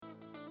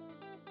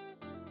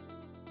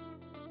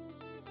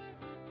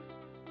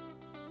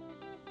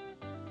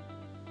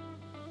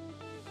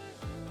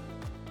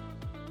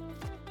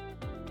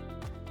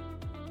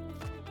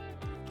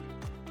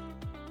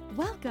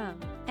Welcome,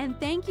 and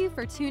thank you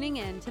for tuning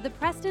in to the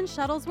Preston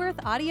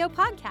Shuttlesworth audio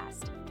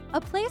podcast,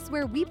 a place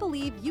where we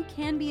believe you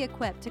can be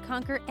equipped to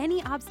conquer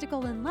any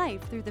obstacle in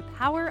life through the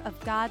power of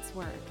God's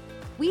Word.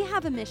 We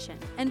have a mission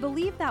and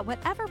believe that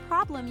whatever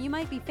problem you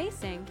might be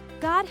facing,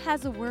 God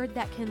has a word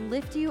that can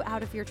lift you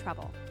out of your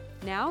trouble.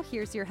 Now,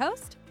 here's your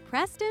host,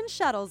 Preston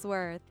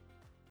Shuttlesworth.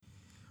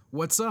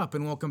 What's up,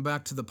 and welcome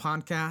back to the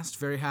podcast.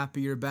 Very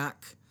happy you're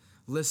back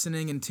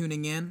listening and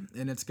tuning in,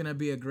 and it's going to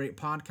be a great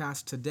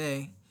podcast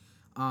today.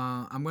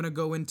 I'm going to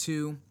go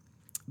into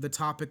the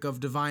topic of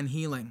divine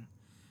healing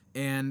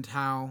and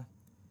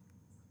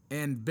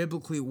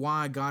biblically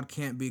why God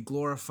can't be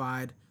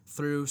glorified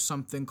through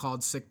something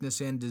called sickness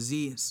and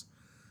disease.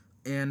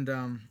 And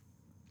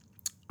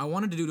I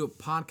wanted to do a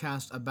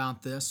podcast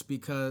about this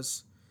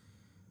because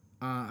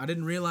I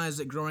didn't realize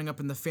it growing up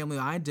in the family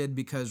I did,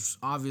 because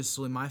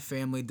obviously my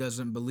family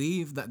doesn't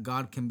believe that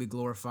God can be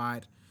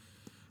glorified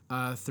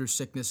through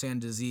sickness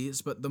and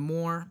disease. But the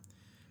more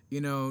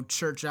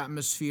church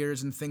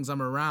atmospheres and things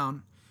I'm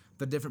around,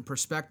 the different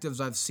perspectives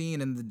I've seen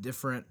and the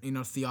different,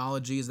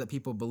 theologies that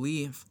people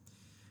believe.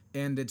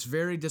 And it's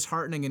very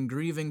disheartening and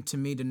grieving to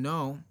me to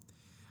know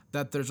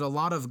that there's a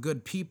lot of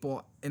good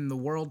people in the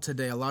world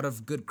today, a lot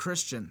of good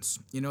Christians,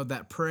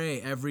 that pray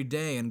every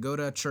day and go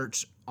to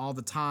church all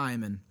the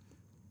time and,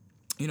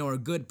 are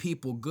good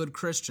people, good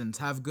Christians,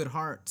 have good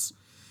hearts.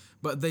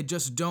 But they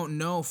just don't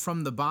know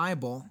from the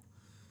Bible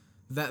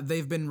that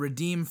they've been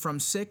redeemed from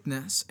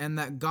sickness and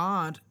that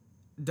God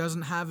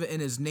doesn't have it in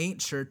his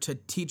nature to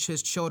teach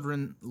his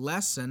children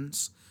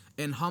lessons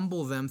and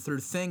humble them through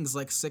things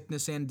like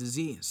sickness and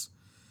disease.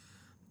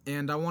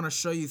 And I want to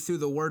show you through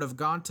the Word of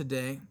God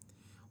today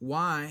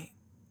why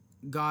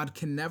God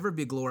can never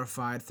be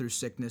glorified through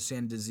sickness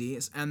and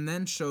disease, and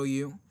then show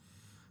you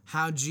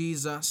how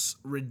Jesus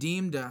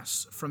redeemed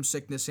us from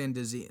sickness and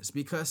disease.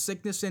 Because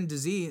sickness and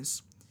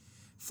disease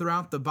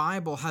throughout the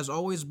Bible has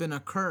always been a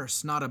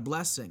curse, not a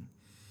blessing.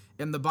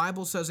 And the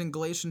Bible says in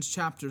Galatians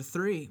chapter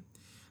 3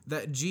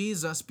 that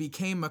Jesus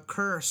became a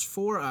curse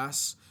for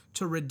us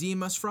to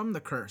redeem us from the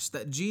curse,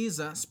 that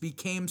Jesus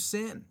became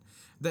sin,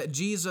 that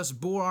Jesus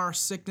bore our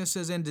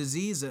sicknesses and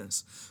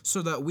diseases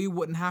so that we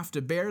wouldn't have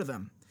to bear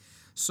them.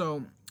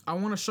 So I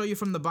want to show you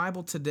from the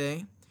Bible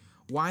today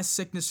why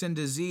sickness and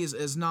disease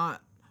is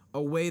not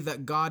a way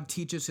that God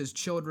teaches his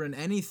children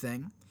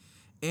anything,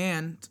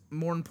 and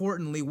more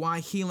importantly,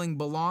 why healing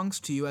belongs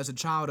to you as a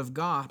child of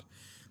God,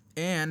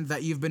 and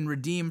that you've been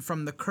redeemed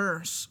from the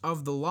curse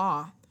of the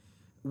law,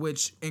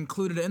 which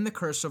included in the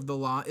curse of the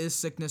law is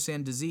sickness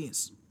and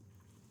disease.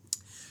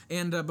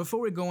 And before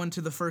we go into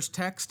the first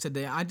text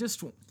today, I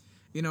just,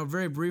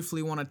 very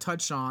briefly want to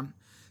touch on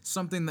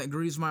something that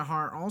grieves my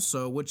heart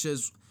also, which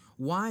is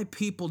why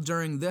people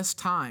during this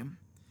time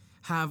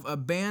have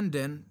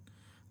abandoned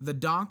the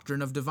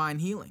doctrine of divine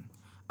healing.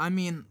 I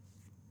mean,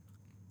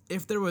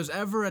 if there was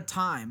ever a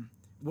time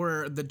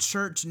where the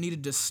church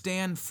needed to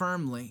stand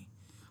firmly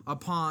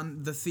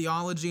upon the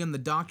theology and the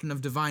doctrine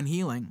of divine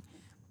healing,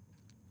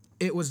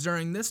 it was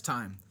during this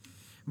time.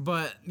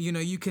 But,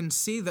 you can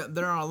see that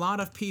there are a lot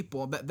of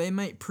people that they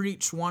might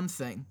preach one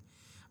thing,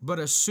 but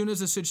as soon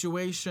as a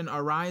situation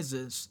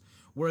arises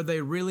where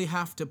they really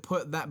have to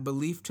put that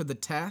belief to the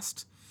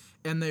test,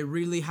 and they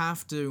really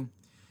have to,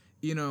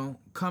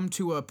 come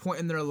to a point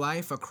in their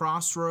life, a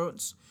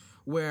crossroads,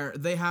 where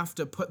they have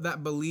to put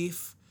that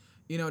belief,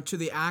 to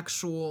the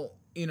actual,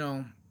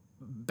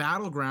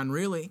 battleground,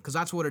 really, because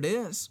that's what it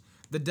is.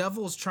 The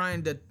devil's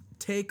trying to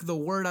take the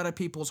word out of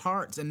people's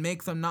hearts and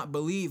make them not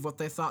believe what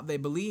they thought they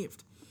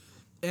believed.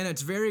 And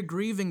it's very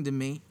grieving to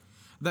me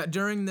that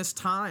during this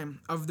time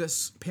of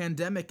this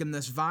pandemic and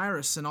this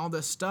virus and all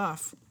this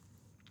stuff,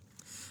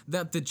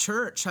 that the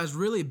church has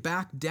really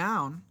backed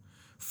down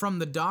from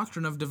the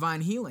doctrine of divine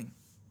healing.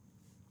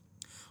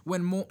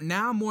 When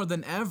now more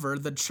than ever,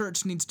 the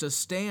church needs to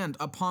stand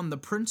upon the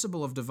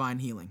principle of divine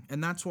healing.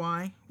 And that's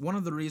why, one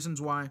of the reasons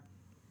why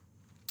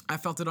I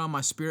felt it on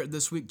my spirit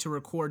this week to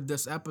record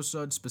this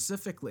episode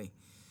specifically.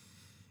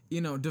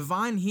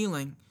 Divine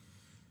healing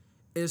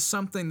is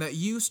something that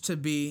used to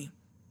be,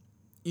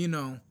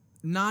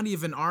 not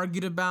even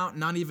argued about,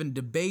 not even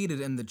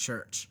debated in the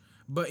church.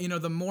 But,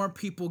 the more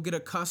people get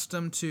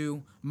accustomed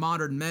to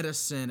modern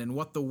medicine and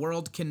what the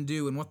world can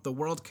do and what the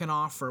world can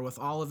offer with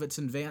all of its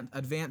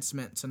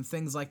advancements and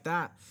things like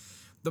that,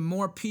 the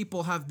more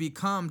people have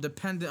become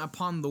dependent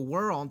upon the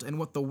world and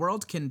what the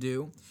world can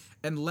do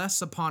and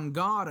less upon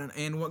God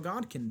and what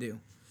God can do.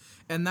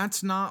 And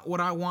that's not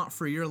what I want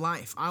for your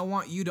life. I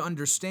want you to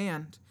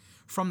understand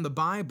from the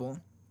Bible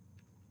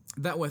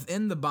that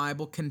within the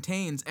Bible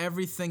contains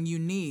everything you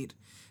need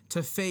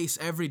to face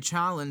every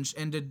challenge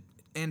and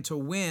to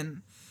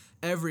win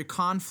every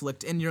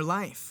conflict in your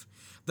life.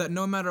 That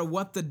no matter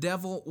what the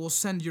devil will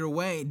send your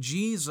way,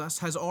 Jesus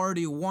has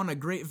already won a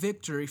great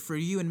victory for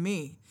you and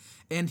me.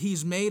 And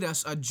he's made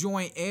us a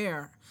joint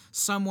heir,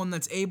 someone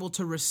that's able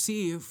to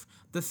receive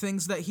the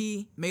things that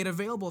he made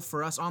available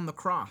for us on the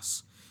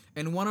cross.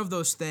 And one of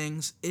those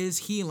things is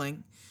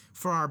healing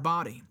for our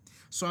body.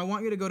 So I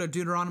want you to go to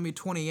Deuteronomy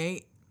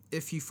 28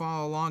 if you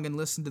follow along and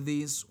listen to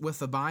these with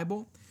the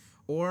Bible,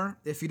 or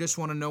if you just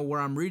want to know where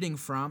I'm reading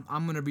from,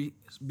 I'm going to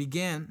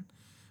begin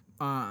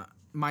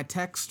my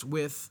text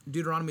with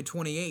Deuteronomy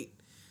 28,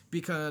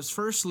 because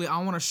firstly, I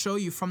want to show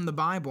you from the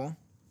Bible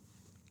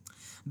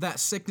that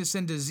sickness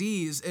and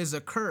disease is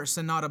a curse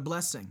and not a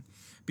blessing.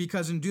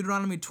 Because in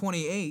Deuteronomy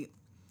 28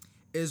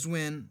 is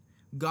when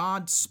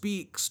God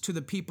speaks to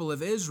the people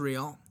of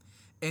Israel,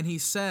 and he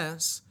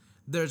says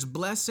there's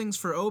blessings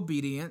for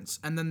obedience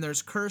and then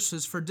there's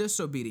curses for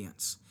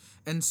disobedience.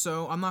 And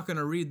so I'm not going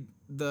to read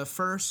the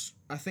first,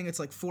 I think it's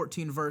like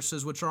 14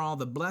 verses, which are all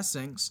the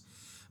blessings,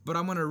 but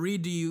I'm going to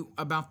read to you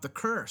about the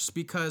curse,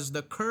 because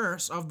the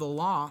curse of the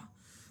law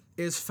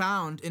is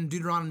found in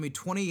Deuteronomy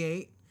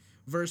 28,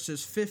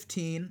 verses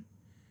 15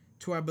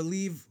 to, I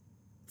believe,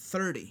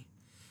 30.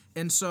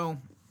 And so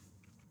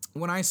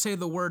when I say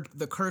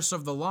the curse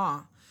of the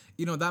law,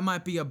 that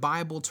might be a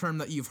Bible term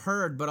that you've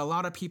heard, but a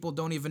lot of people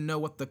don't even know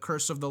what the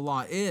curse of the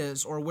law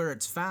is or where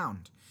it's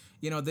found.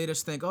 They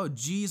just think, oh,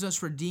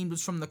 Jesus redeemed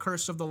us from the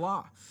curse of the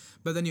law.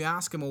 But then you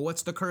ask them, well,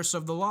 what's the curse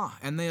of the law?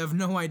 And they have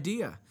no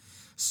idea.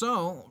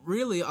 So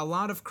really, a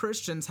lot of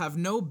Christians have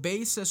no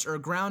basis or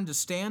ground to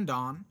stand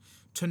on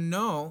to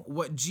know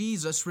what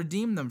Jesus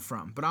redeemed them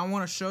from. But I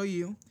want to show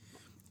you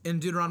in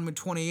Deuteronomy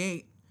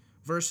 28,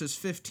 verses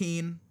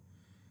 15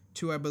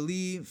 to, I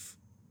believe,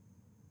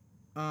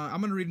 I'm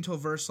going to read until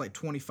verse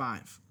 25.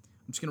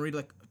 I'm just going to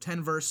read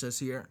 10 verses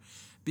here,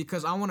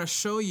 because I want to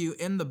show you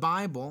in the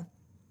Bible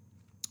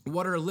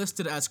what are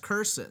listed as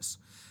curses.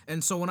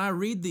 And so when I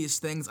read these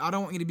things, I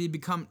don't want you to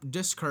become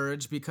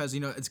discouraged, because,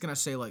 it's going to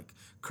say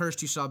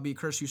cursed you shall be,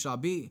 cursed you shall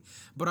be.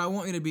 But I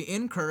want you to be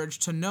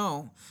encouraged to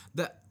know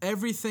that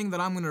everything that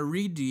I'm going to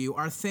read to you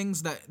are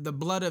things that the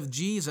blood of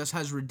Jesus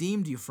has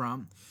redeemed you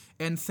from,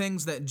 and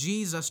things that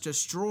Jesus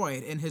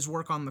destroyed in his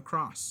work on the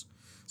cross.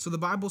 So the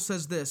Bible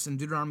says this in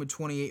Deuteronomy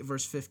 28,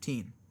 verse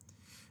 15.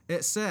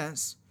 It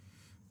says,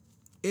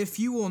 "If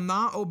you will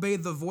not obey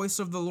the voice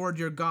of the Lord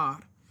your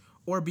God,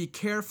 or be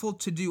careful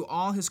to do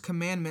all his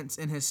commandments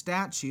and his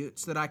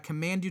statutes that I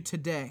command you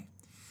today,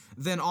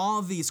 then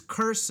all these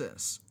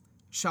curses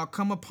shall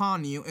come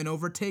upon you and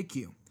overtake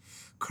you.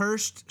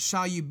 Cursed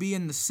shall you be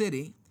in the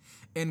city,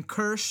 and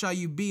cursed shall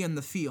you be in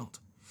the field.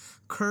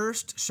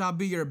 Cursed shall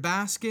be your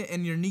basket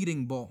and your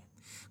kneading bowl.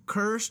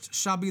 Cursed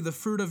shall be the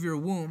fruit of your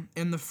womb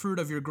and the fruit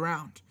of your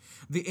ground,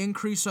 the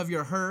increase of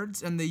your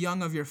herds and the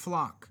young of your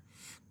flock.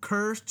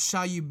 Cursed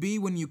shall you be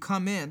when you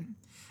come in,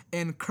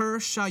 and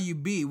cursed shall you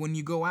be when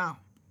you go out.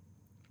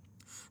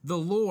 The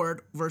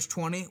Lord," verse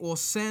 20, "will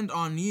send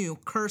on you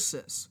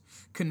curses,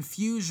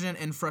 confusion,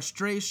 and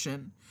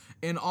frustration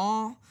in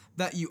all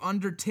that you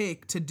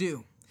undertake to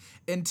do,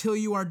 until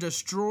you are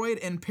destroyed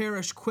and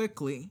perish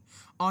quickly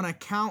on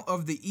account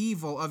of the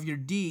evil of your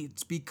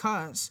deeds,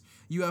 because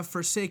you have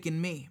forsaken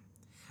me.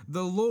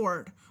 The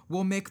Lord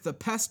will make the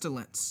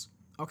pestilence,"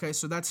 okay,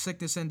 so that's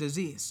sickness and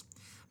disease,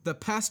 "the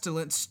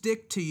pestilence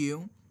stick to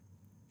you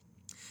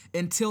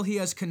until he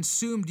has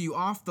consumed you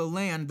off the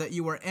land that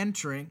you are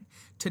entering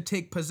to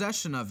take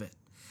possession of it.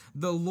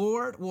 The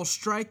Lord will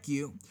strike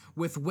you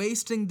with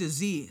wasting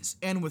disease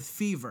and with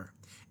fever,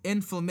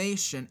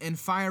 inflammation and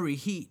fiery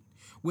heat,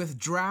 with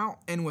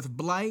drought and with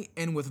blight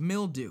and with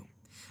mildew.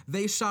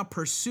 They shall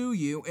pursue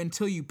you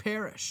until you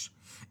perish,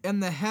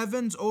 and the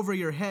heavens over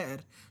your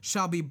head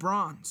shall be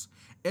bronze,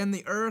 and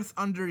the earth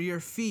under your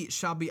feet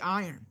shall be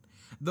iron.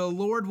 The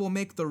Lord will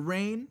make the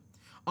rain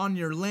on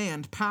your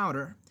land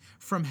powder.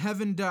 From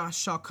heaven dust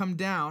shall come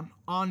down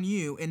on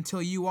you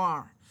until you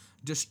are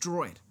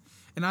destroyed."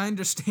 And I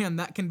understand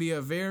that can be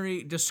a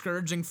very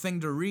discouraging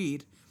thing to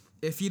read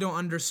if you don't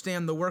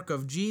understand the work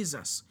of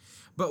Jesus.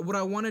 But what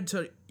I wanted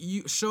to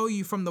show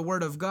you from the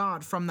Word of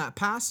God, from that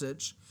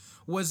passage,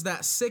 was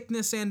that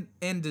sickness and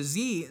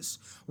disease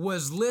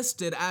was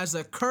listed as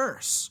a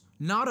curse,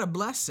 not a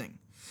blessing.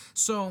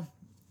 So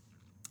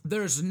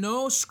there's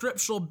no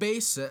scriptural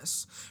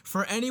basis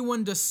for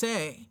anyone to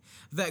say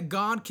that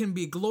God can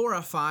be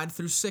glorified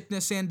through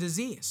sickness and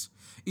disease.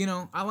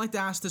 I like to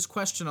ask this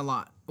question a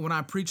lot when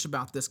I preach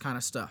about this kind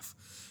of stuff.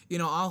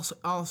 I'll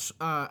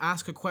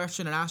ask a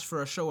question and ask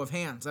for a show of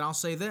hands, and I'll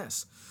say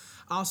this.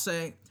 I'll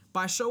say,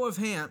 by show of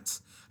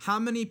hands, how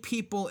many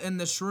people in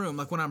this room,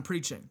 like when I'm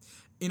preaching,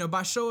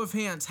 by show of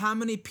hands, how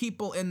many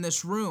people in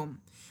this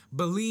room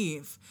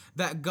believe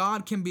that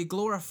God can be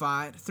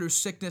glorified through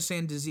sickness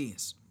and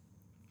disease?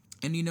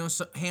 And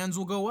so hands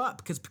will go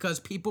up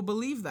because people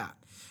believe that.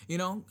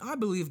 I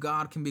believe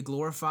God can be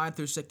glorified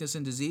through sickness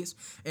and disease,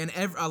 and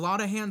a lot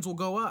of hands will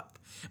go up.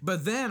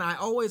 But then I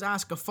always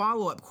ask a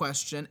follow-up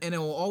question, and it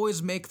will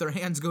always make their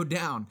hands go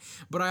down.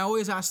 But I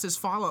always ask this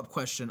follow-up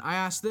question. I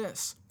ask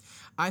this.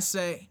 I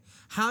say,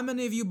 how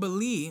many of you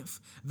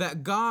believe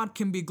that God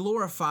can be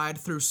glorified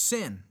through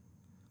sin?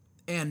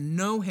 And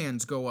no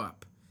hands go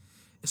up.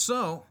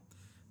 So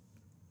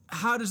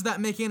how does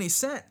that make any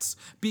sense?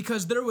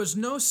 Because there was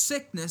no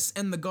sickness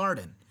in the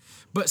garden.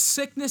 But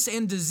sickness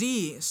and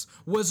disease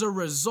was a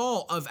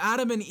result of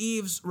Adam and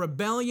Eve's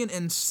rebellion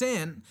and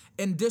sin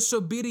and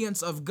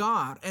disobedience of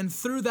God. And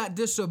through that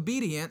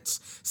disobedience,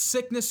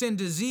 sickness and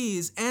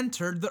disease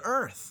entered the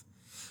earth.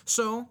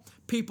 So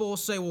people will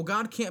say, well,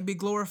 God can't be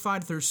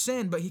glorified through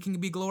sin, but he can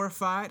be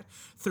glorified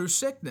through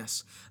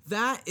sickness.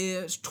 That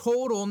is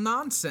total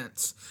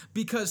nonsense,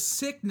 because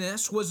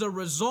sickness was a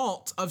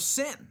result of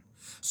sin.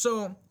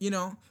 So,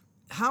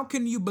 how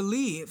can you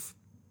believe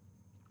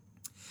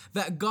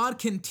that God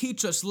can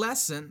teach us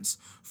lessons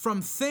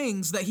from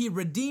things that he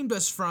redeemed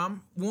us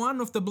from, one,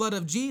 with the blood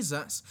of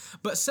Jesus,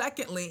 but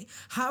secondly,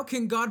 how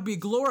can God be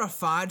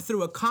glorified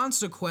through a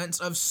consequence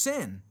of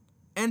sin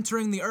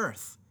entering the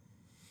earth?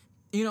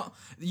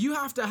 You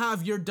have to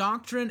have your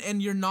doctrine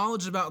and your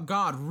knowledge about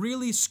God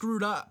really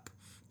screwed up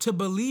to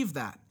believe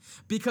that.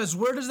 Because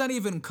where does that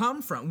even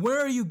come from? Where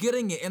are you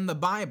getting it in the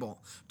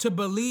Bible to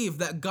believe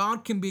that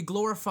God can be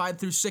glorified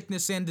through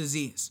sickness and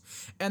disease?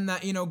 And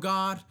that,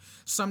 God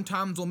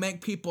sometimes will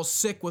make people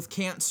sick with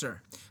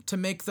cancer to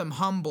make them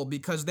humble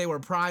because they were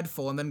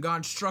prideful, and then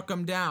God struck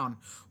them down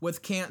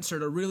with cancer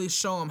to really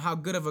show them how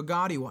good of a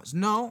God he was.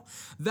 No,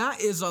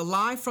 that is a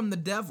lie from the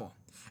devil.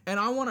 And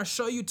I want to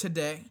show you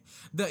today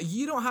that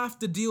you don't have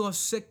to deal with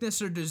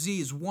sickness or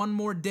disease one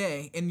more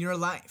day in your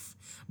life.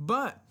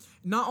 But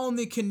not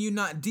only can you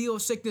not deal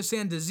with sickness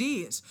and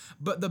disease,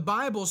 but the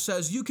Bible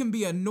says you can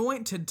be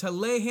anointed to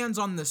lay hands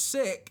on the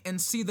sick and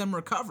see them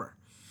recover.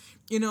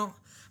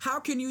 How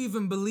can you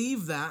even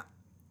believe that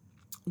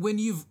when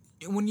you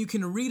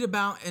can read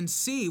about and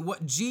see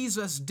what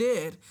Jesus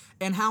did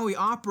and how he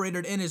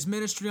operated in his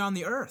ministry on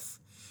the earth?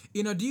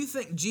 Do you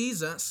think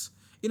Jesus...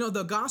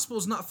 the gospel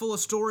is not full of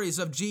stories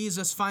of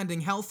Jesus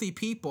finding healthy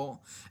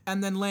people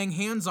and then laying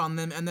hands on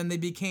them and then they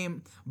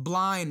became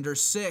blind or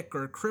sick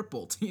or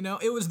crippled.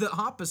 It was the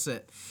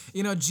opposite.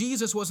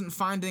 Jesus wasn't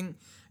finding,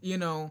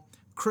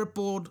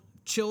 crippled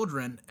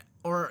children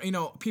or,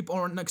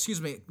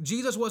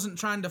 Jesus wasn't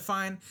trying to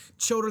find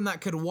children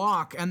that could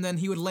walk and then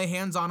he would lay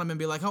hands on them and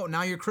be like, oh,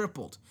 now you're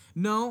crippled.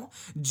 No,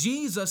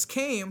 Jesus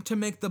came to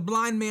make the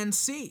blind man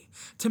see,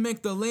 to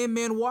make the lame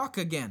man walk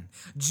again.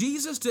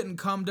 Jesus didn't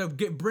come to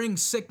bring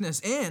sickness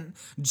in.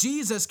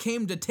 Jesus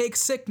came to take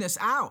sickness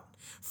out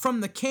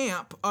from the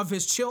camp of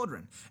his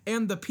children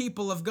and the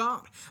people of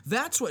God.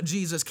 That's what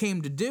Jesus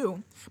came to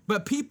do.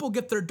 But people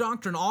get their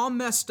doctrine all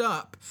messed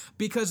up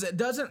because it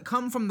doesn't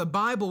come from the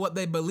Bible what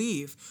they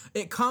believe.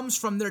 It comes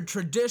from their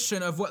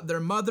tradition of what their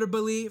mother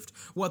believed,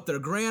 what their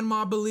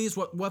grandma believes,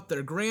 what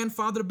their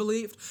grandfather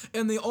believed.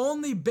 And the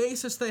only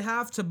basis they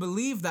have to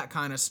believe that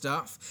kind of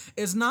stuff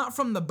is not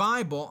from the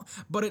Bible,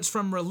 but it's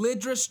from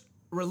religious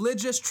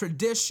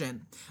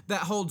tradition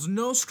that holds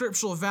no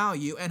scriptural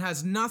value and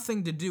has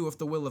nothing to do with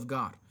the will of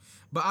God.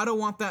 But I don't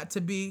want that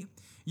to be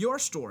your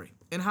story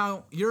and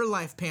how your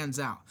life pans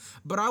out.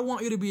 But I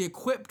want you to be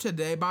equipped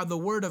today by the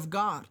word of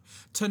God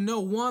to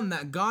know, one,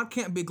 that God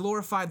can't be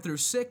glorified through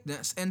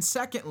sickness, and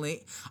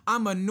secondly,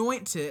 I'm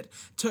anointed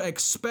to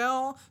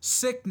expel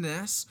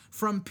sickness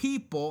from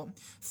people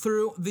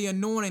through the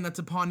anointing that's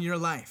upon your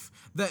life.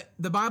 That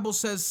the Bible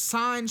says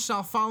signs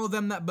shall follow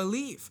them that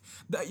believe,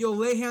 that you'll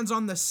lay hands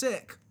on the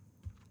sick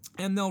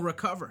and they'll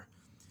recover.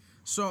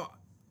 So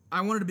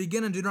I wanted to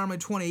begin in Deuteronomy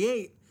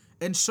 28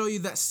 and show you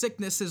that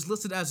sickness is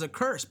listed as a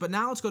curse. But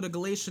now let's go to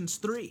Galatians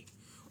 3,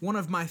 one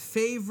of my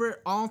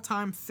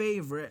all-time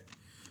favorite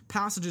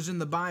passages in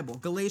the Bible,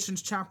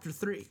 Galatians chapter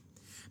 3.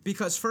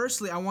 Because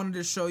firstly, I wanted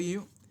to show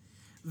you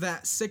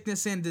that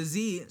sickness and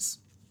disease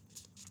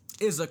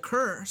is a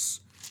curse.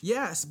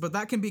 Yes, but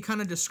that can be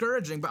kind of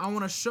discouraging. But I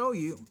want to show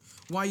you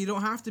why you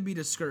don't have to be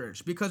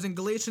discouraged. Because in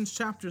Galatians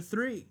chapter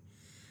 3,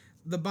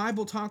 the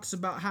Bible talks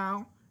about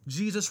how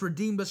Jesus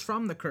redeemed us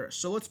from the curse.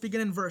 So let's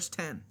begin in verse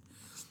 10.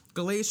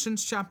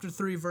 Galatians chapter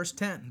 3, verse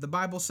 10. The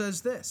Bible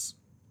says this: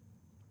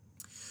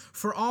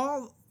 "For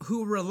all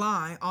who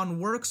rely on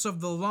works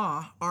of the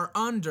law are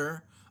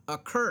under a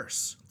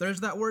curse." There's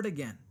that word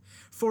again.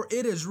 "For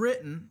it is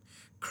written,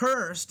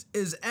 cursed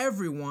is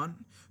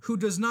everyone who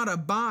does not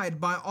abide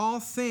by all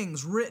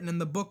things written in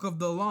the book of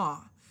the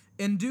law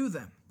and do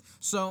them."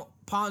 So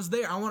pause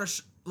there. I want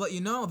to let you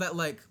know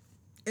that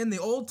in the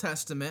Old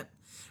Testament,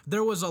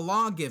 there was a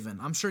law given.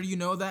 I'm sure you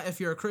know that if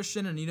you're a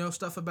Christian and you know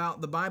stuff about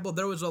the Bible.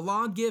 There was a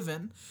law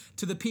given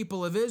to the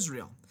people of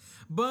Israel.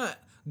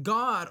 But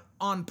God,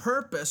 on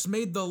purpose,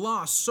 made the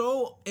law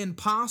so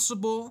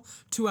impossible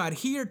to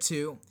adhere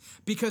to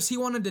because he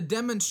wanted to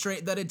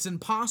demonstrate that it's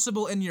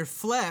impossible in your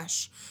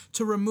flesh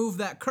to remove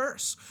that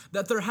curse,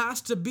 that there has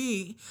to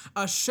be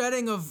a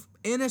shedding of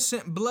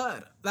innocent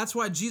blood. That's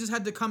why Jesus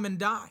had to come and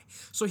die.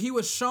 So he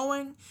was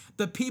showing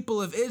the people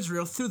of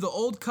Israel through the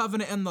old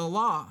covenant and the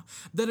law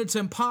that it's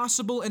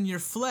impossible in your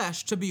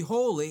flesh to be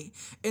holy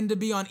and to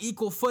be on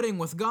equal footing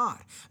with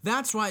God.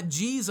 That's why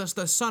Jesus,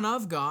 the Son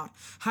of God,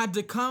 had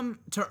to come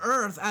to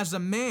earth as a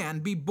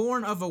man, be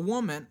born of a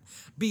woman,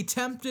 be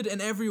tempted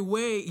in every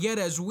way, yet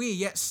as we,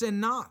 yet sin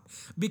not.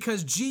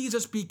 Because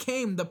Jesus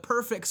became the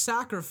perfect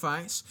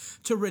sacrifice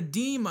to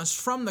redeem us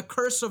from the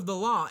curse of the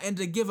law and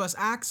to give us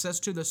access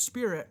to the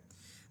Spirit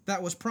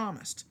that was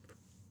promised.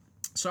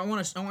 So I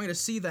want you to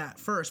see that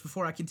first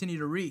before I continue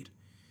to read.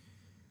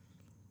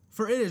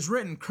 For it is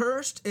written,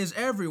 cursed is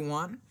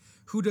everyone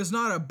who does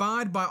not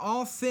abide by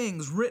all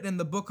things written in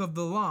the book of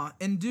the law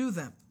and do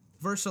them.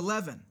 Verse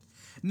 11.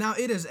 Now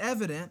it is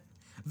evident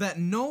that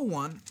no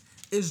one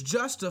is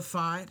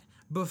justified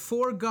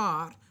before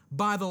God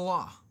by the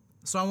law.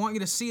 So I want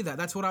you to see that.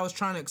 That's what I was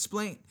trying to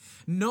explain.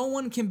 No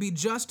one can be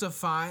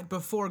justified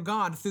before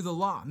God through the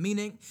law,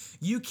 meaning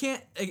you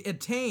can't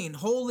attain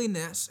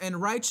holiness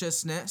and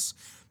righteousness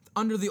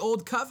under the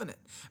old covenant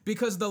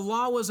because the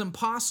law was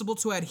impossible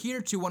to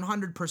adhere to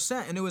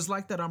 100%, and it was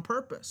like that on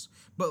purpose.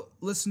 But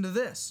listen to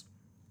this.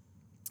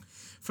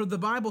 For the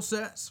Bible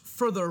says,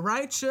 for the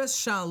righteous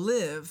shall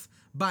live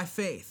by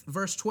faith.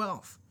 Verse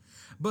 12.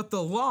 But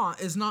the law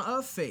is not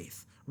of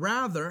faith.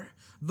 Rather,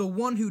 the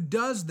one who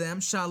does them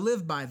shall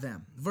live by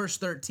them. Verse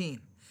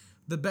 13.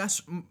 The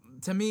best,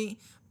 to me,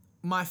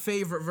 my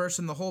favorite verse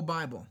in the whole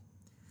Bible.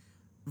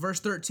 Verse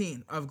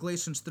 13 of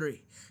Galatians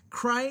 3.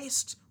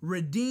 Christ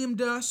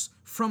redeemed us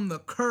from the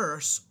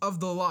curse of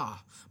the law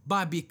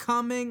by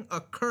becoming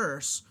a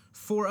curse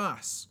for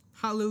us.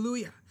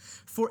 Hallelujah.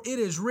 For it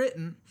is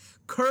written,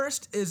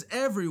 cursed is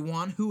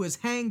everyone who is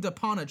hanged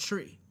upon a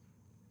tree,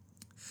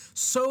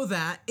 so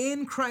that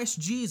in Christ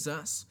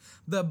Jesus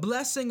the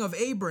blessing of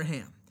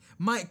Abraham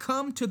might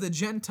come to the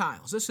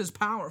Gentiles. This is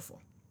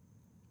powerful.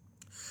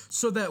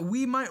 So that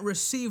we might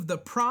receive the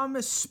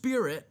promised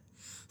Spirit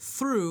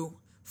through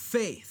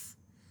faith.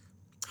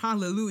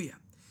 Hallelujah.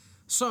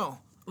 So,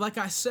 like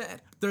I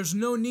said, there's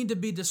no need to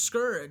be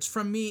discouraged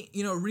from me,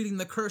 reading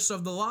the curse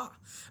of the law,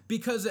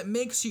 because it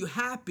makes you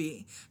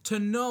happy to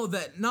know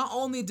that not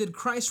only did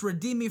Christ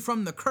redeem me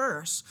from the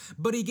curse,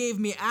 but he gave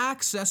me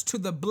access to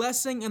the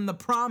blessing and the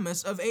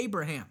promise of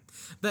Abraham.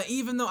 That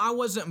even though I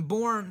wasn't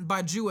born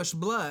by Jewish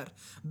blood,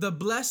 the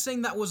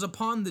blessing that was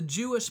upon the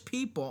Jewish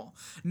people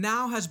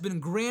now has been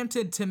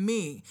granted to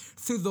me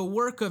through the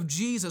work of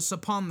Jesus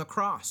upon the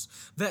cross.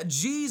 That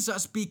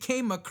Jesus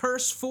became a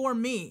curse for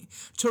me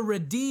to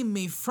redeem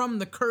me from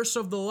the curse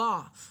of the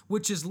law,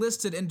 which is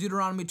listed in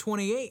Deuteronomy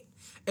 28.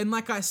 And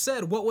like I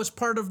said, what was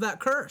part of that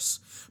curse?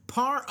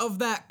 Part of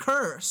that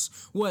curse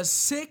was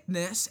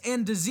sickness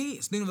and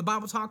disease. The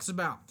Bible talks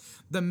about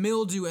the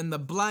mildew and the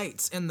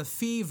blights and the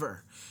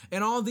fever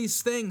and all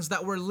these things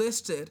that were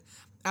listed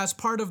as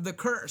part of the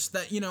curse.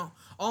 That,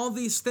 all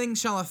these things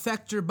shall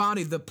affect your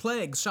body. The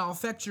plagues shall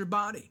affect your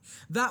body.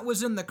 That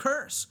was in the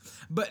curse.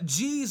 But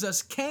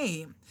Jesus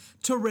came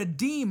to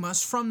redeem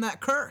us from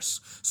that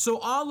curse. So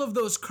all of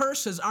those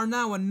curses are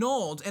now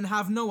annulled and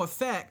have no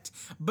effect,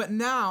 but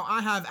now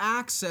I have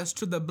access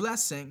to the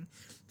blessing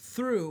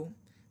through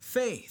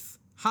faith.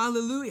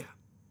 Hallelujah.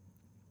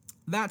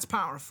 That's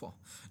powerful.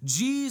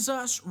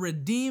 Jesus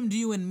redeemed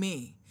you and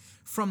me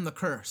from the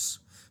curse.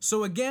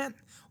 So again,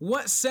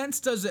 what sense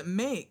does it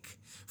make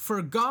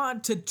for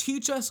God to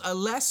teach us a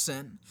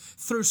lesson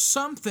through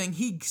something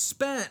he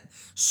spent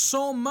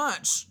so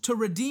much to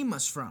redeem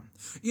us from?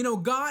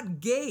 God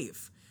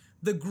gave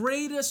the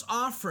greatest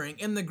offering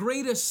and the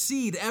greatest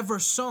seed ever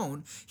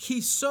sown.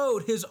 He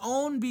sowed his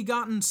only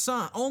begotten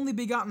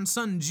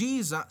son,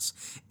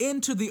 Jesus,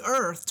 into the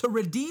earth to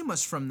redeem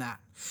us from that.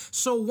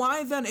 So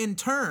why then in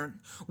turn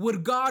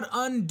would God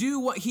undo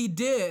what he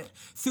did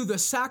through the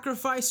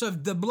sacrifice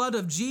of the blood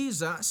of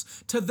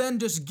Jesus to then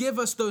just give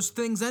us those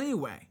things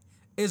anyway?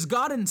 Is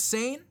God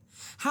insane?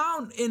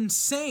 How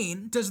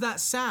insane does that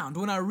sound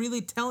when I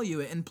really tell you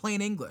it in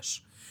plain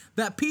English?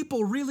 That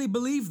people really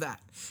believe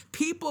that.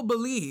 People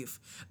believe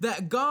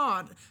that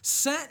God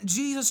sent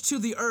Jesus to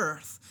the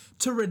earth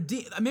to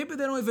redeem. Maybe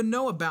they don't even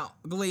know about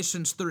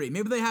Galatians 3.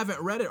 Maybe they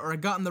haven't read it or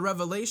gotten the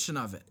revelation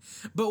of it.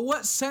 But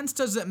what sense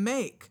does it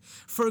make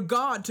for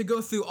God to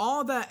go through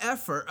all that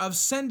effort of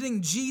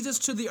sending Jesus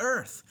to the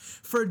earth?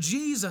 For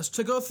Jesus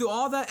to go through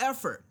all that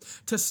effort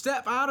to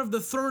step out of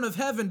the throne of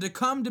heaven, to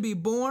come to be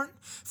born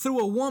through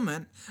a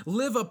woman,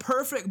 live a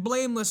perfect,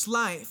 blameless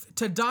life,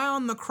 to die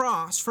on the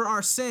cross for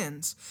our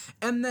sins,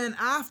 and then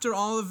after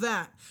all of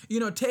that,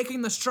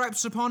 taking the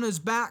stripes upon his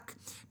back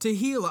to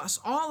heal us,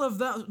 all of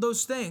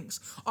those things,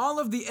 all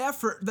of the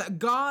effort that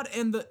God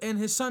and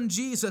his son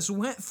Jesus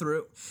went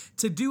through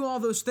to do all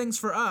those things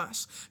for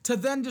us, to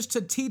then just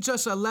to teach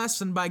us a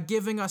lesson by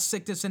giving us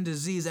sickness and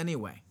disease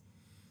anyway.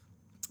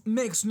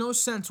 Makes no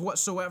sense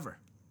whatsoever.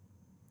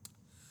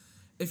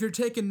 If you're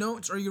taking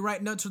notes or you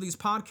write notes for these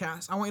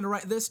podcasts, I want you to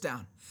write this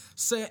down.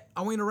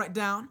 I want you to write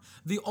down,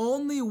 the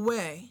only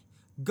way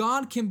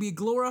God can be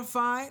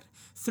glorified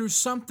through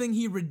something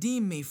he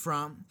redeemed me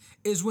from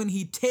is when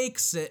he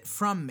takes it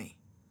from me.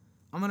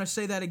 I'm going to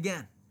say that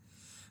again.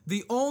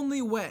 The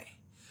only way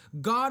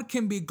God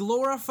can be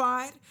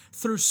glorified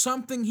through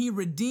something he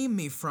redeemed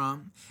me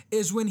from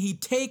is when he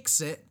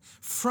takes it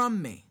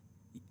from me.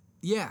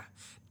 Yeah,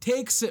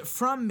 takes it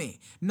from me,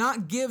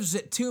 not gives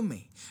it to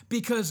me.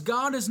 Because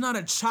God is not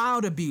a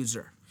child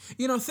abuser.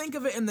 Think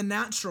of it in the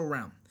natural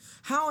realm.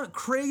 How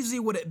crazy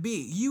would it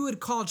be? You would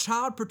call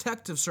Child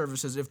Protective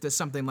Services if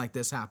something like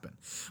this happened.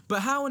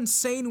 But how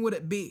insane would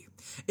it be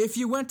if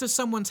you went to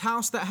someone's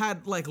house that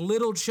had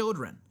little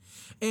children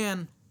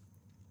and,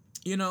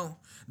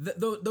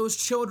 those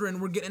children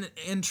were getting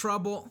in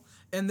trouble,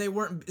 and they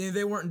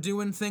weren't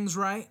doing things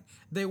right.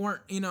 They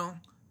weren't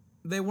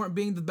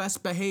being the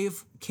best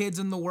behaved kids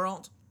in the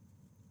world.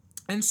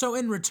 And so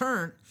in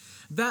return,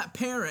 that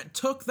parent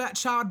took that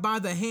child by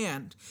the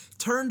hand,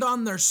 turned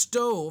on their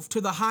stove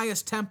to the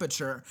highest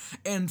temperature,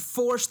 and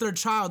forced their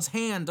child's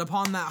hand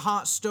upon that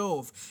hot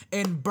stove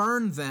and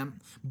burned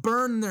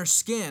their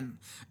skin.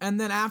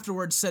 And then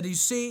afterwards said, you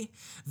see,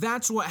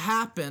 that's what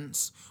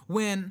happens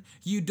when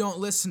you don't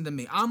listen to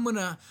me. I'm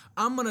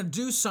gonna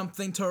do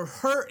something to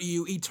hurt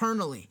you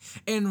eternally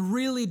and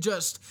really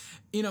just,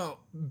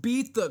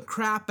 beat the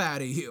crap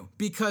out of you,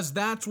 because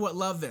that's what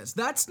love is.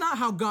 That's not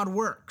how God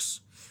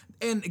works.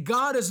 And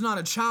God is not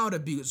a child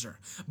abuser.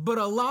 But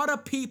a lot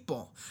of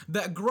people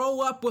that grow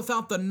up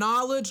without the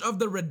knowledge of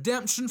the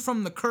redemption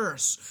from the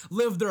curse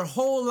live their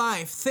whole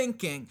life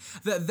thinking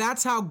that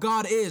that's how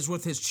God is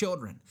with his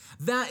children.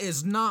 That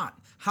is not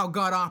how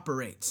God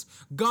operates.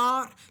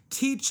 God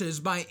teaches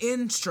by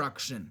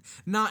instruction,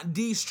 not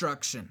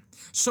destruction.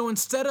 So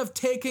instead of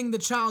taking the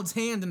child's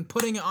hand and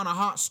putting it on a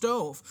hot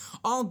stove,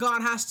 all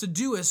God has to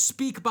do is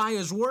speak by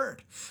his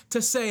word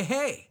to say,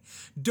 hey,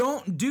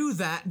 don't do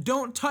that.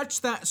 Don't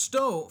touch that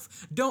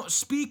stove. Don't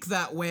speak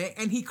that way.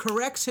 And he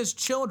corrects his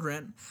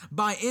children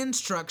by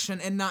instruction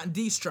and not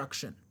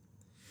destruction.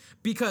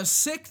 Because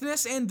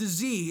sickness and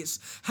disease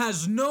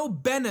has no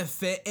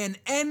benefit in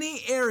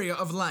any area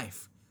of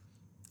life.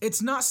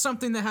 It's not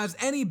something that has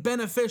any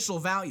beneficial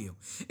value.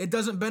 It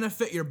doesn't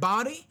benefit your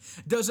body,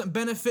 doesn't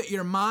benefit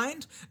your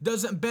mind,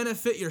 doesn't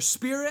benefit your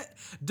spirit,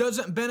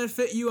 doesn't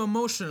benefit you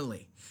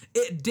emotionally.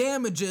 It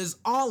damages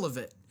all of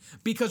it.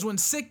 Because when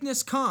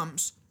sickness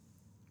comes,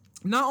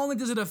 not only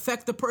does it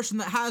affect the person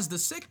that has the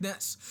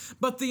sickness,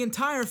 but the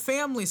entire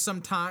family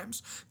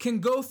sometimes can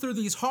go through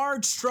these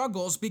hard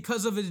struggles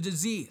because of a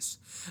disease.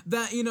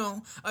 That,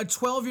 a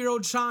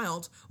 12-year-old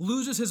child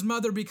loses his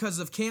mother because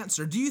of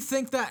cancer. Do you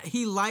think that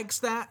he likes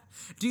that?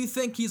 Do you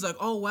think he's like,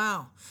 oh,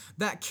 wow,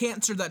 that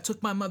cancer that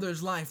took my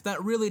mother's life,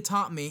 that really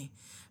taught me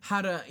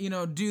how to,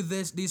 do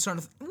these sort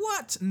of things?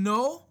 What?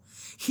 No.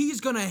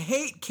 He's going to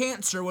hate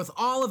cancer with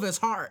all of his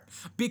heart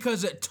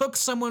because it took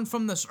someone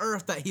from this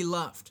earth that he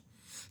loved.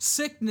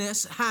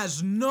 Sickness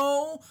has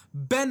no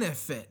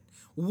benefit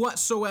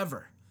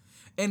whatsoever.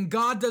 And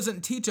God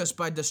doesn't teach us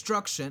by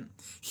destruction.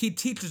 He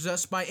teaches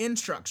us by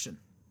instruction.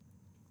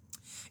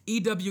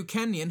 E.W.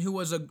 Kenyon, who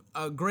was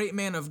a great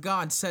man of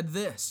God, said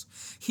this.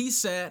 He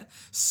said,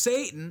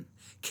 Satan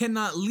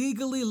cannot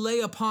legally lay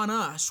upon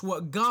us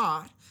what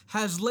God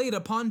has laid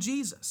upon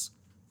Jesus.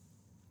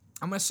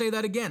 I'm going to say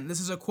that again. This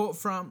is a quote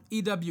from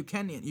E.W.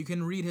 Kenyon. You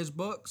can read his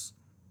books.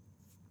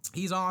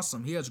 He's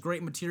awesome. He has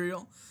great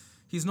material.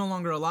 He's no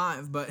longer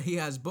alive, but he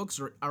has books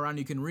around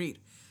you can read.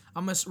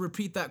 I'm going to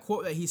repeat that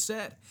quote that he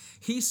said.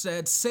 He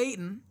said,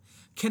 Satan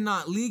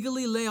cannot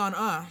legally lay on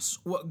us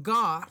what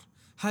God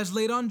has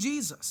laid on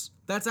Jesus.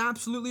 That's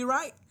absolutely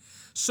right.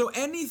 So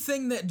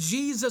anything that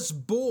Jesus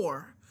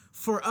bore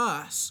for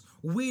us,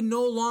 we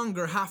no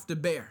longer have to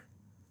bear.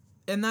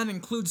 And that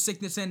includes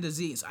sickness and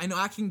disease. I know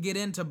I can get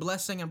into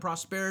blessing and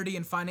prosperity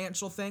and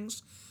financial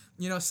things.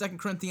 2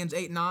 Corinthians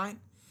 8:9.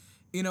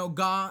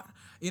 God,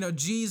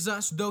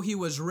 Jesus, though he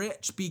was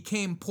rich,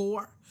 became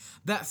poor,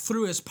 that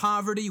through his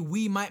poverty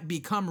we might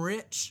become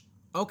rich.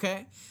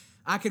 Okay,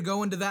 I could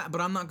go into that, but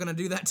I'm not going to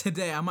do that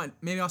today.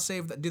 Maybe I'll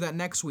do that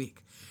next week.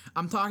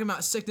 I'm talking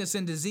about sickness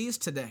and disease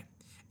today,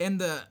 and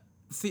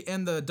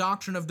the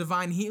doctrine of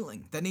divine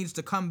healing that needs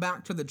to come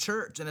back to the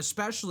church and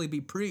especially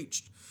be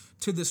preached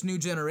to this new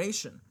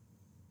generation.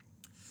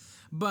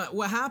 But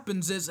what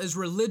happens is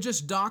religious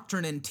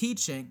doctrine and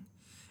teaching,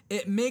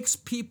 it makes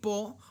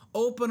people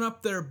open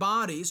up their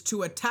bodies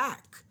to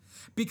attack.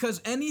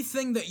 Because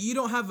anything that you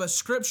don't have a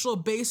scriptural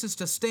basis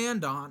to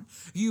stand on,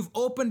 you've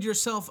opened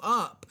yourself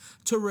up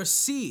to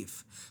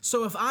receive.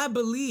 So if I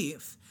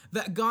believe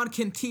that God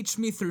can teach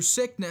me through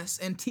sickness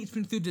and teach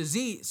me through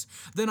disease,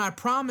 then I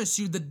promise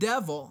you the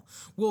devil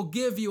will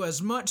give you as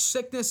much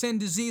sickness and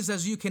disease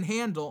as you can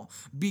handle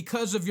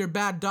because of your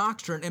bad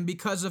doctrine and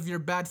because of your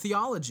bad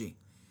theology.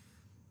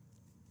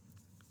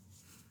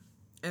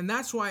 And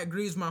that's why it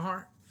grieves my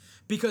heart.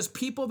 Because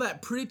people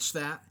that preach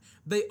that,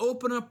 they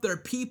open up their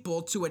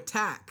people to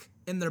attack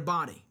in their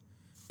body.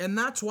 And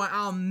that's why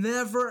I'll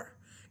never,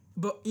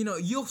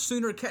 you'll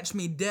sooner catch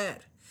me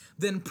dead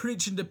than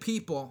preaching to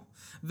people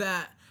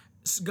that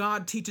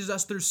God teaches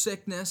us through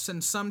sickness,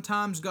 and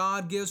sometimes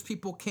God gives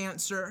people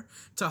cancer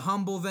to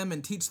humble them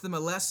and teach them a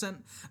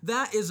lesson.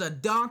 That is a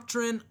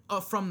doctrine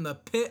from the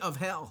pit of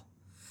hell.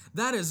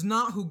 That is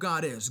not who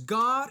God is.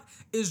 God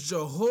is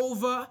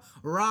Jehovah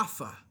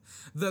Rapha,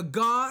 the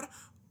God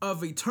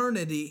of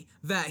eternity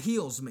that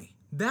heals me.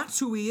 That's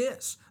who he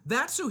is.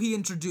 That's who he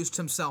introduced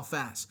himself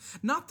as.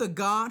 Not the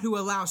God who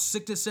allows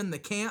sickness in the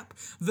camp,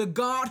 the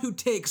God who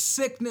takes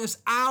sickness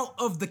out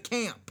of the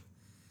camp.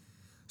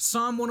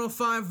 Psalm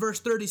 105, verse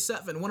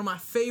 37, one of my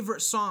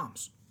favorite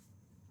Psalms.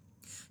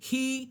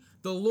 He,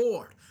 the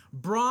Lord,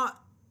 brought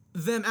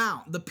them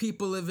out, the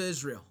people of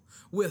Israel,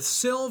 with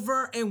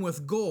silver and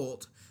with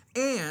gold,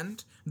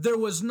 and there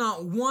was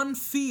not one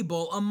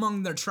feeble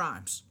among their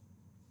tribes.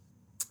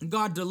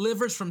 God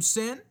delivers from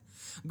sin,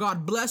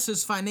 God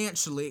blesses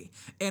financially,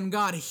 and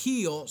God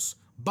heals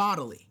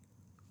bodily.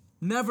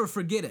 Never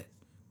forget it.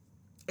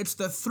 It's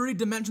the three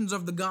dimensions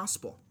of the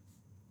gospel.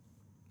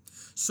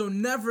 So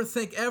never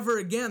think ever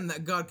again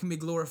that God can be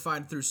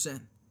glorified through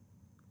sin.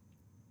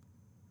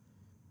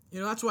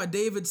 That's why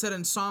David said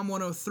in Psalm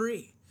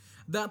 103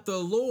 that the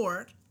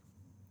Lord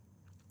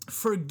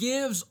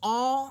forgives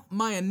all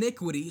my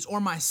iniquities or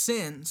my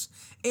sins,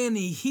 and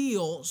he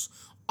heals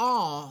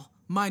all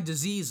my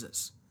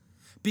diseases.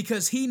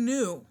 Because he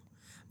knew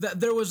that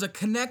there was a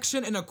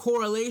connection and a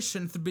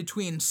correlation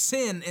between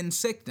sin and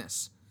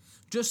sickness.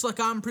 Just like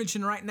I'm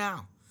preaching right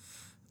now.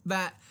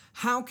 That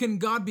how can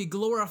God be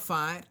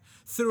glorified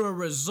through a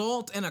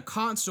result and a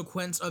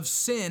consequence of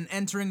sin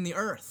entering the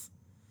earth?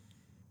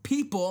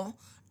 People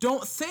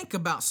don't think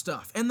about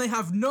stuff, and they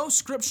have no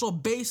scriptural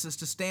basis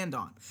to stand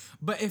on.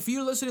 But if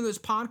you're listening to this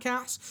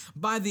podcast,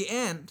 by the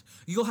end,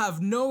 you'll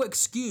have no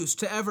excuse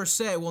to ever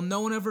say, well, no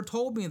one ever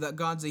told me that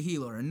God's a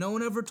healer, and no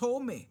one ever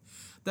told me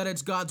that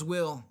it's God's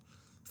will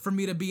for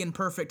me to be in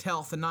perfect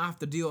health and not have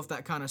to deal with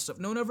that kind of stuff.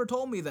 No one ever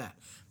told me that.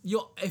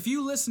 If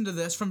you listen to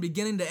this from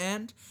beginning to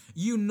end,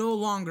 you no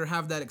longer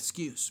have that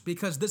excuse,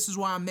 because this is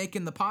why I'm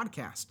making the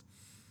podcast.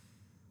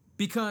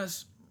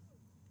 Because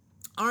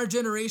our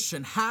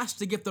generation has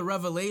to get the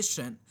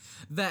revelation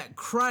that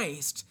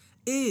Christ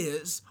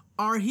is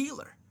our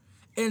healer.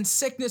 And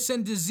sickness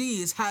and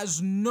disease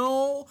has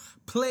no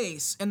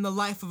place in the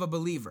life of a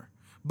believer.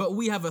 But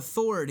we have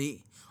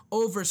authority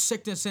over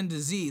sickness and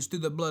disease through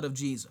the blood of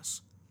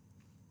Jesus.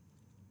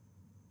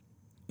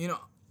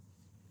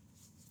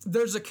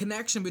 There's a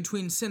connection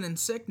between sin and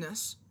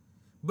sickness,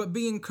 but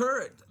be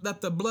encouraged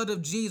that the blood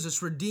of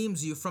Jesus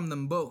redeems you from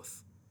them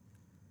both.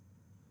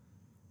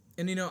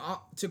 And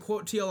to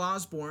quote T.L.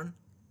 Osborne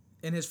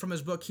from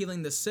his book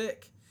Healing the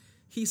Sick,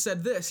 he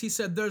said this. He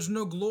said, "There's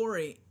no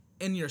glory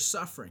in your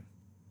suffering."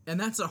 And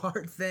that's a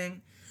hard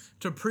thing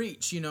to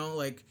preach,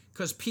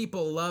 because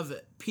people love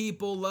it.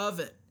 People love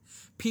it.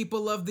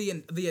 People love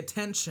the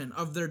attention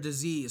of their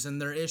disease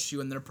and their issue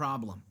and their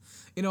problem.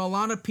 A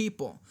lot of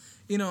people,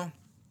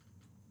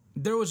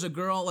 there was a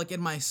girl in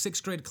my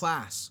 6th grade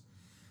class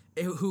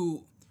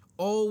who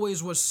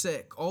always was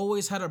sick,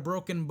 always had a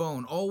broken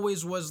bone,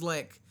 always was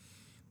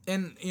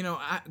and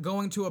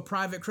going to a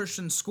private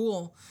Christian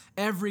school,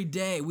 every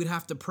day we'd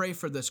have to pray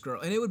for this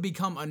girl, and it would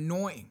become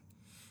annoying.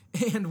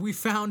 And we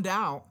found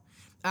out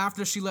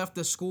after she left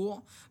the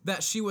school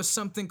that she was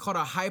something called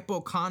a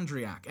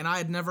hypochondriac. And I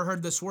had never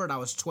heard this word. I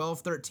was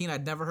 12, 13.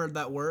 I'd never heard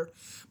that word.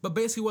 But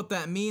basically what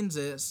that means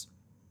is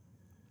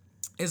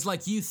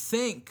you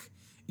think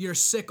you're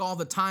sick all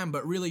the time,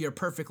 but really you're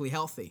perfectly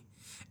healthy.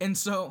 And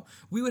so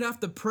we would have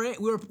to pray.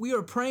 We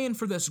were praying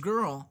for this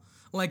girl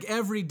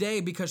every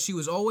day because she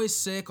was always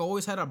sick,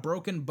 always had a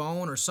broken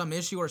bone or some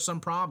issue or some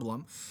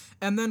problem.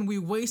 And then we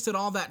wasted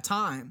all that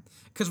time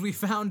because we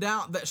found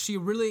out that she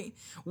really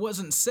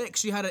wasn't sick.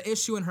 She had an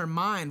issue in her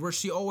mind where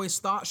she always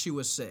thought she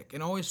was sick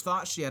and always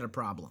thought she had a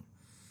problem.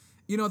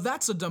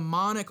 That's a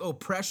demonic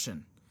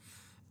oppression.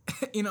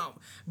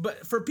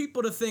 But for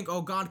people to think,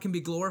 oh, God can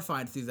be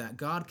glorified through that.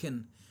 God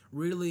can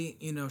really,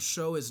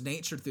 show his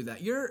nature through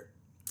that.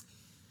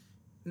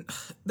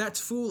 That's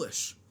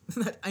foolish.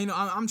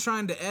 I'm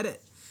trying to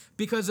edit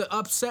because it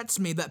upsets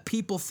me that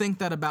people think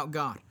that about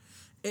God.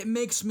 It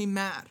makes me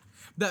mad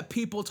that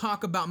people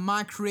talk about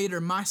my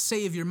creator, my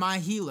savior, my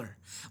healer,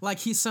 like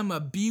he's some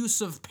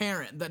abusive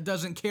parent that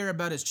doesn't care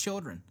about his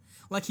children,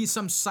 like he's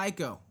some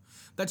psycho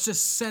that's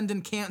just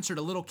sending cancer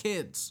to little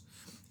kids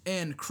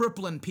and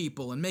crippling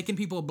people and making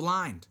people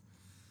blind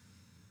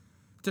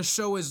to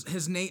show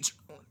his nature.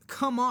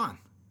 Come on.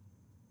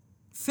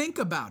 Think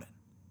about it.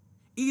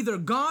 Either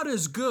God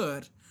is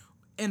good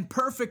and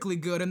perfectly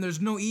good and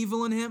there's no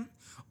evil in him,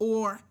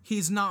 or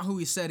he's not who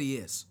he said he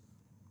is.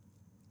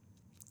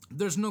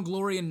 There's no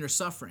glory in your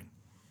suffering.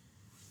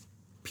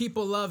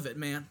 People love it,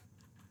 man.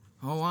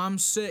 Oh, I'm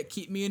sick.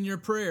 Keep me in your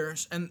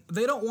prayers. And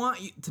they don't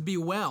want you to be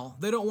well.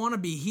 They don't want to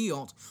be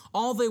healed.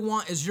 All they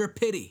want is your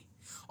pity.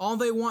 All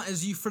they want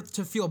is you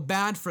to feel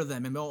bad for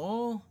them and go,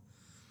 oh,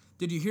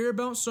 did you hear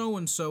about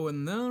so-and-so?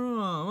 And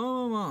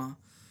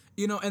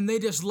and they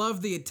just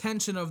love the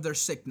attention of their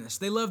sickness.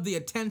 They love the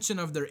attention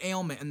of their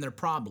ailment and their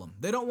problem.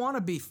 They don't want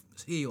to be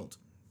healed.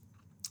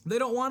 They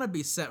don't want to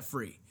be set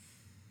free.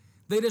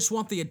 They just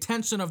want the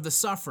attention of the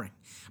suffering.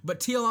 But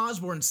T.L.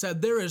 Osborne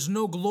said, there is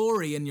no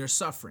glory in your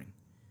suffering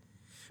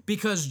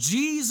because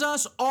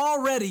Jesus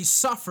already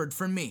suffered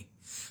for me.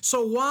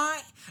 So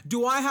why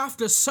do I have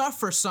to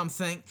suffer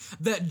something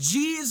that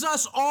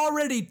Jesus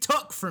already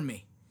took for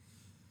me?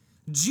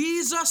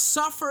 Jesus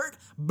suffered,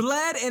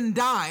 bled, and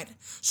died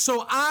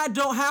so I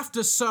don't have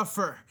to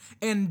suffer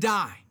and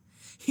die.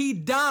 He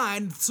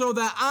died so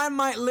that I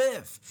might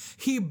live.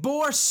 He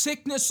bore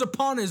sickness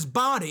upon his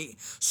body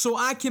so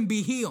I can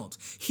be healed.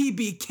 He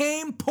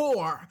became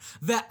poor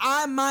that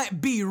I might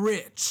be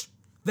rich.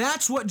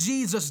 That's what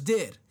Jesus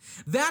did.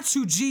 That's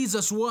who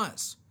Jesus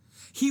was.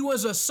 He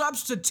was a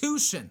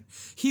substitution.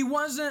 He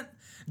wasn't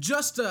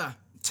just a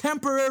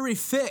temporary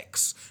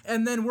fix,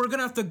 and then we're going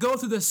to have to go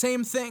through the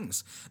same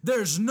things.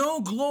 There's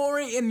no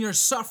glory in your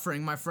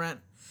suffering, my friend.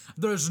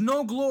 There's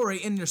no glory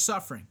in your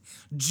suffering.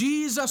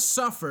 Jesus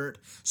suffered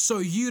so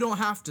you don't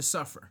have to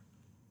suffer.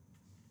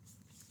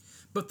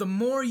 But the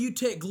more you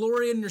take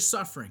glory in your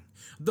suffering,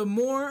 the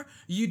more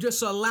you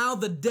just allow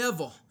the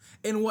devil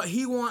and what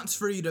he wants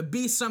for you to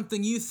be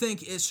something you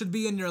think it should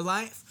be in your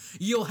life,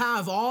 you'll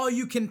have all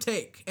you can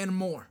take and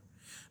more.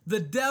 The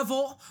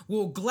devil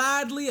will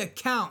gladly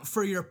account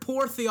for your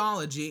poor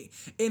theology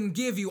and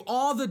give you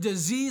all the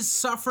disease,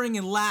 suffering,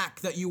 and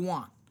lack that you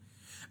want.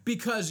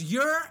 Because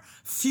your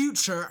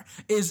future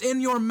is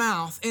in your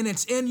mouth and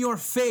it's in your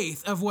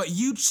faith of what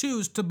you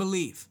choose to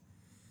believe.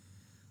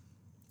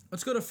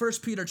 Let's go to 1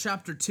 Peter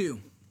chapter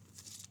 2.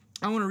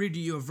 I want to read to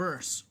you a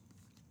verse.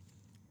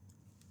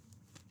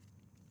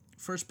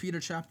 1 Peter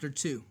chapter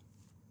 2.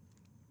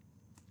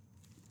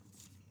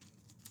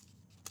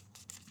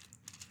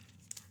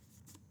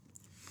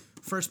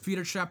 First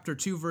Peter chapter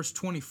 2, verse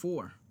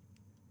 24.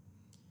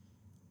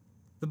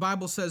 The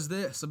Bible says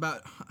this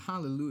about,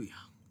 hallelujah.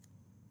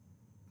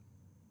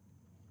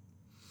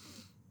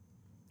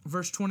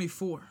 Verse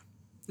 24.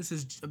 This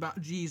is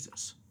about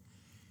Jesus.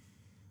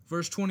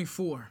 Verse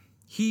 24.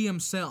 He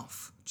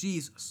himself,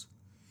 Jesus,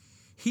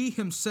 he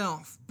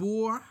himself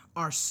bore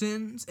our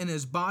sins in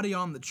his body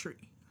on the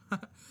tree,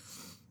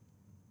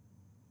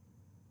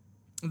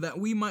 that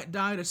we might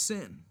die to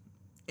sin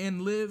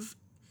and live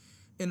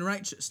in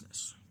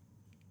righteousness.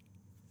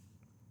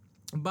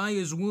 By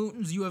his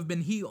wounds you have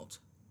been healed.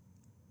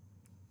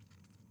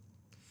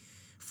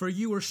 For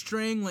you were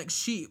straying like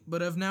sheep,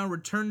 but have now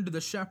returned to the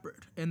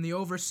shepherd and the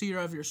overseer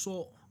of your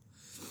soul.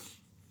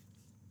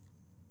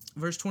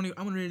 Verse 20,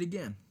 I'm going to read it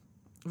again.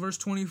 Verse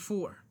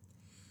 24.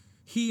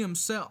 He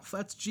himself,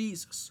 that's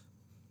Jesus,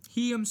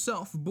 he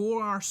himself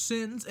bore our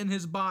sins in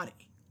his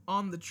body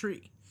on the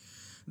tree,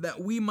 that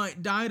we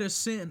might die to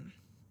sin,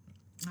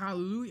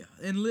 hallelujah,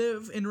 and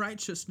live in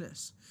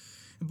righteousness.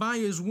 By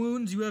his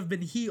wounds you have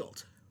been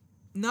healed.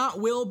 Not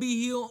will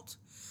be healed.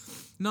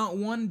 Not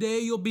one day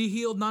you'll be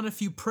healed. Not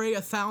if you pray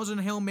 1,000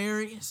 Hail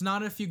Marys.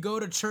 Not if you go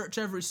to church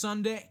every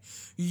Sunday.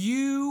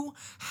 You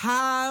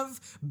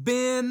have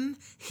been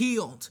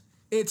healed.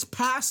 It's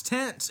past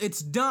tense.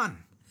 It's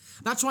done.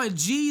 That's why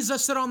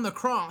Jesus said on the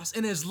cross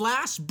in his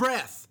last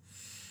breath,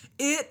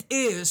 it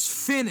is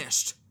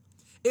finished.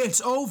 It's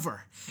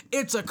over.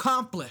 It's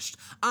accomplished.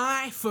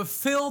 I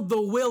fulfilled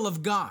the will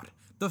of God,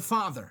 the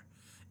Father.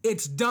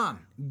 It's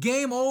done.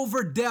 Game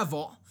over,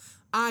 devil.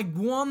 I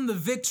won the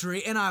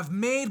victory and I've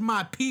made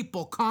my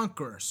people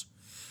conquerors.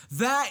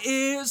 That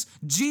is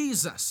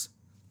Jesus.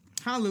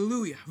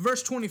 Hallelujah.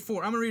 Verse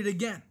 24. I'm going to read it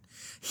again.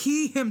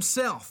 He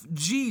himself,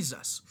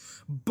 Jesus,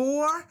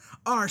 bore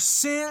our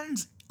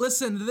sins,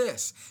 listen to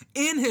this,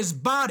 in his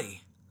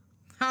body.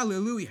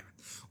 Hallelujah.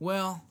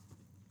 Well,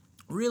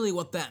 really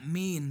what that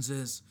means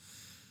is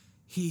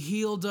he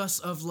healed us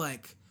of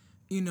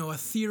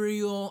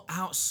ethereal,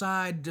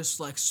 outside, just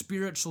like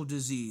spiritual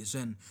disease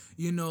and,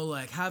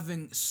 like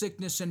having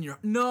sickness in your...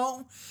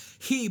 No,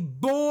 he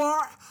bore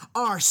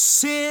our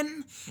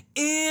sin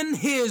in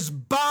his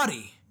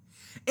body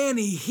and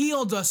he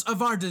healed us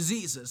of our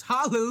diseases.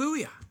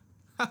 Hallelujah.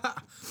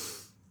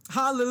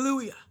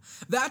 Hallelujah.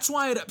 That's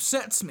why it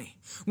upsets me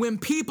when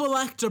people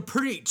like to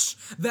preach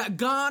that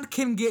God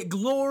can get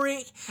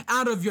glory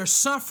out of your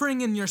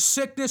suffering and your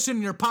sickness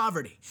and your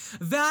poverty.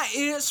 That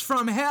is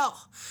from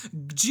hell.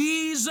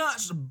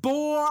 Jesus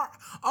bore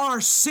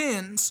our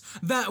sins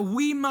that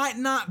we might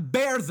not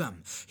bear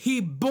them. He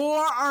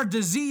bore our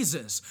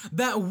diseases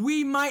that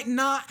we might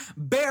not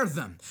bear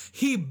them.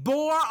 He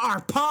bore our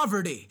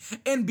poverty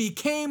and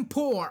became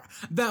poor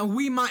that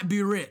we might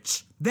be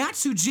rich.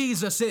 That's who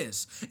Jesus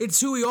is. It's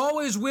who he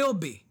always will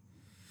be.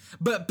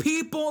 But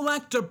people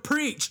like to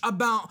preach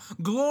about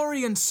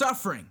glory and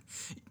suffering.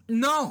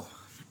 No.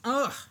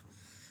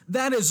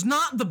 That is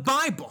not the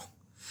Bible.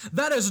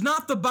 That is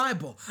not the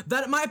Bible.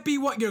 That might be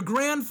what your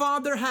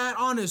grandfather had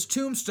on his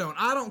tombstone.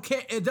 I don't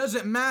care. It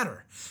doesn't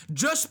matter.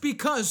 Just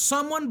because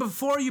someone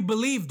before you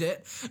believed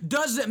it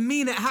doesn't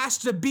mean it has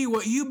to be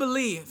what you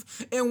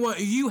believe and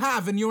what you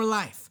have in your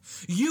life.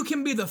 You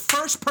can be the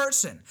first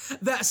person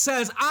that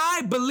says,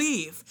 I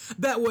believe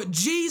that what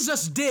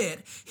Jesus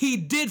did, he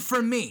did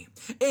for me.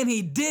 And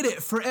he did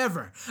it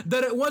forever.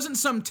 That it wasn't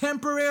some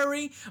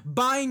temporary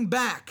buying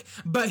back,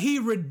 but he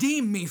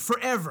redeemed me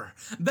forever.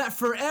 That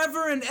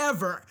forever and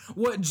ever,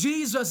 what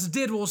Jesus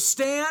did will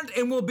stand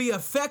and will be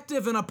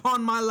effective and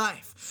upon my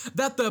life.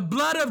 That the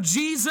blood of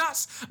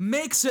Jesus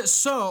makes it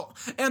so,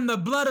 and the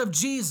blood of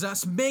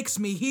Jesus makes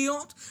me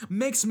healed,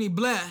 makes me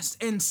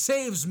blessed, and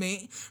saves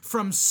me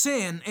from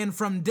sin and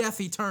from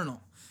death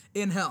eternal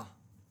in hell.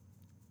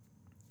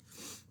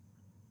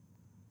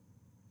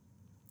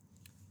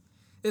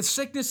 If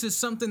sickness is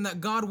something that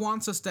God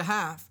wants us to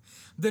have,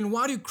 then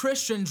why do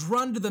Christians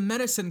run to the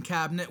medicine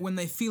cabinet when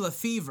they feel a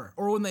fever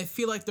or when they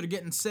feel like they're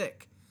getting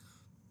sick?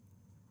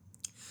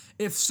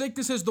 If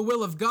sickness is the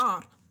will of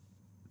God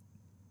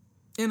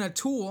and a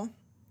tool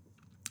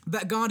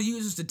that God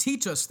uses to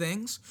teach us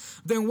things,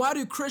 then why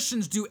do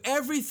Christians do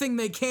everything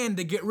they can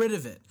to get rid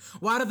of it?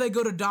 Why do they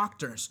go to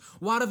doctors?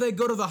 Why do they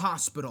go to the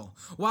hospital?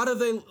 Why do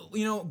they,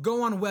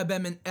 go on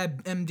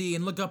WebMD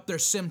and look up their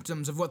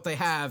symptoms of what they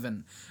have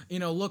and,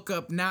 look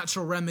up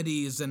natural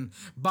remedies and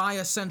buy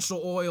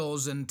essential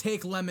oils and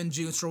take lemon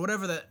juice or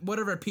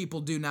whatever people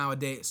do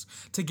nowadays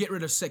to get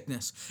rid of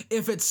sickness?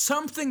 If it's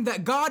something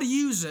that God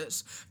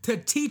uses to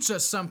teach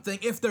us something,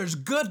 if there's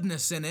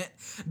goodness in it,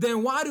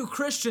 then why do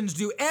Christians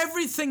do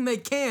everything they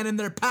can in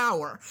their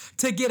power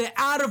to get it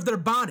out of their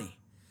body?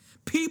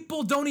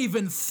 People don't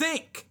even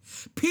think.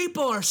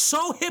 People are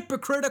so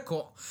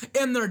hypocritical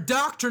in their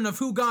doctrine of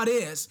who God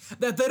is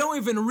that they don't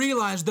even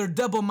realize they're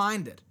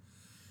double-minded.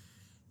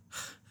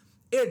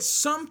 It's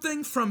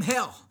something from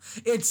hell.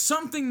 It's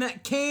something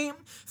that came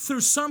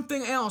through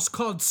something else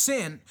called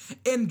sin,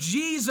 and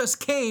Jesus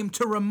came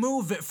to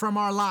remove it from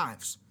our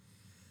lives.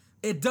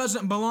 It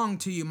doesn't belong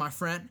to you, my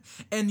friend,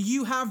 and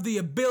you have the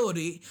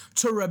ability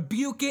to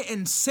rebuke it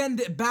and send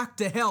it back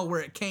to hell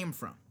where it came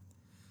from.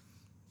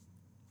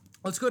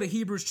 Let's go to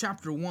Hebrews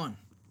chapter 1.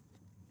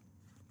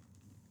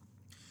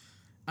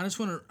 I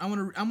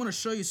want to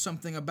show you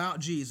something about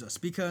Jesus,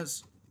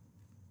 because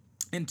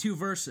in 2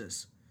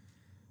 verses,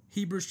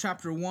 Hebrews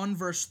chapter 1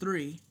 verse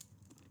 3,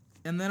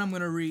 and then I'm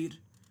going to read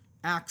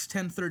Acts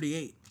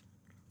 10:38.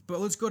 But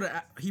let's go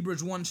to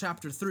Hebrews 1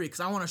 chapter 3, because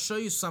I want to show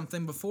you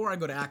something before I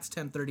go to Acts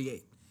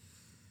 10:38.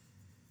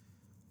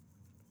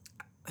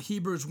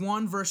 Hebrews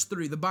 1 verse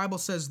 3, the Bible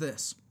says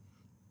this.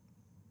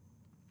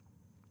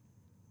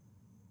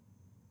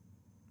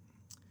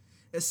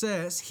 It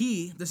says,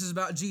 this is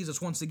about Jesus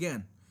once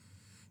again,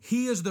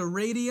 He is the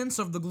radiance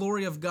of the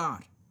glory of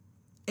God,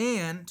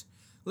 and,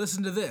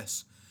 listen to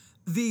this,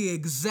 the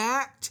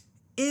exact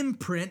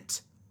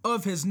imprint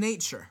of His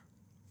nature.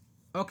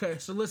 Okay,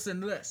 so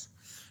listen to this.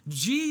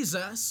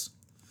 Jesus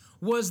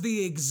was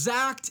the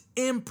exact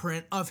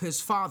imprint of His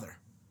Father.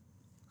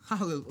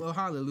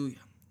 Hallelujah.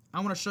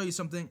 I want to show you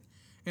something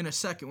in a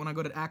second when I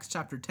go to Acts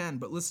chapter 10,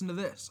 but listen to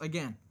this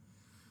again.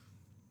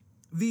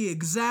 The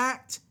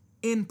exact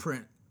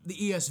imprint, the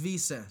ESV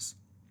says,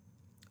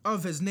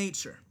 of His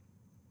nature.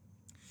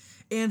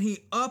 And He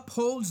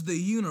upholds the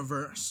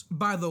universe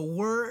by the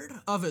word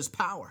of His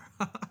power.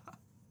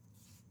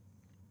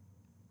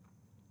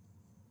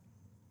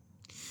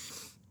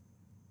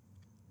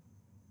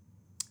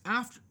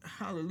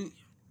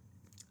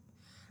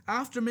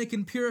 After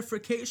making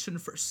purification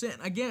for sin,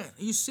 again,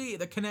 you see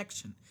the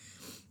connection.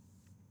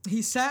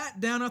 He sat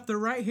down at the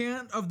right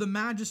hand of the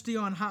Majesty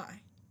on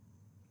high,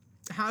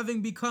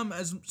 having become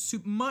as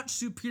much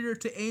superior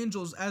to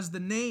angels as the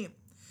name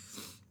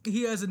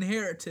He has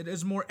inherited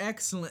is more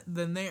excellent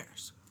than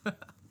theirs.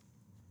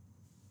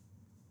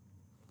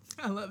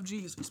 I love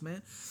Jesus,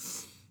 man.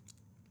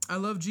 I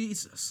love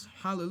Jesus.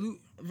 Hallelujah.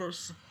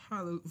 Verse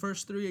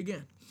 3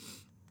 again.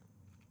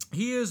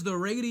 He is the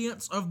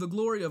radiance of the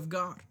glory of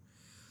God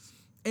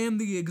and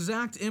the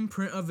exact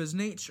imprint of His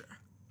nature,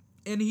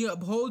 and He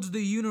upholds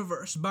the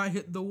universe by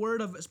the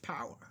word of His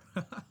power.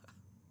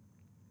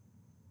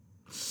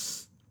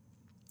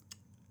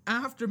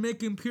 After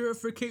making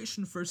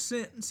purification for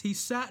sins, He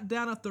sat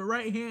down at the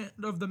right hand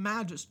of the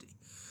Majesty.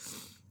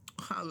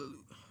 Hallelujah.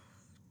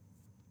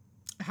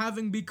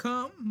 Having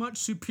become much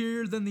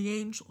superior than the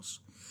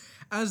angels,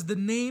 as the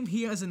name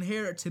He has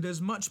inherited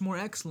is much more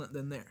excellent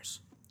than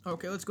theirs.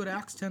 Okay, let's go to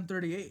Acts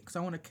 10:38, because I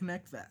want to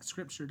connect that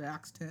scripture to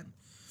Acts 10.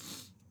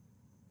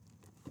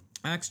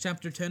 Acts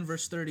chapter 10,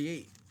 verse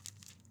 38.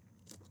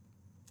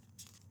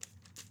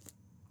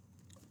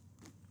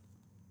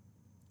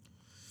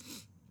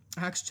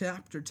 Acts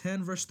chapter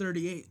 10, verse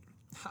 38.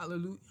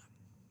 Hallelujah.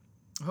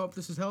 I hope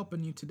this is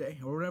helping you today,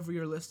 or wherever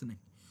you're listening.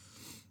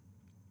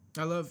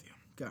 I love you,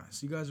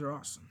 guys. You guys are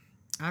awesome.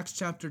 Acts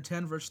chapter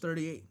 10, verse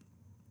 38.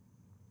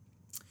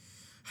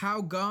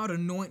 How God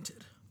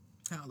anointed,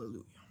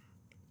 hallelujah.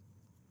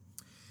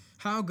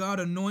 How God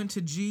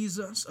anointed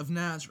Jesus of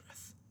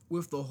Nazareth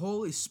with the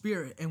Holy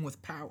Spirit and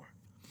with power.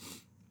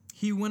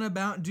 He went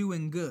about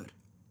doing good.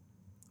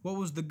 What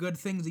was the good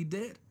things He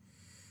did?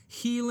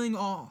 Healing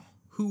all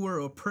who were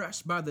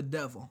oppressed by the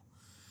devil,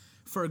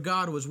 for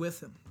God was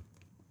with Him.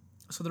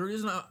 So the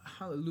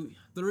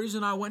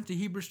reason I went to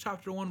Hebrews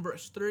chapter 1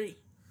 verse 3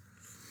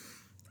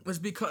 was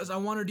because I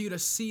wanted you to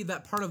see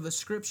that part of the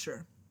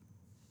scripture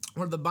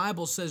where the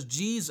Bible says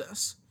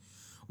Jesus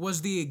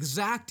was the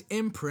exact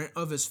imprint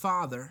of His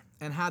Father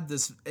and had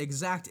this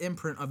exact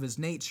imprint of His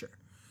nature.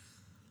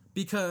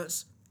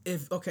 Because and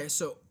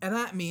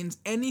that means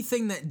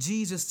anything that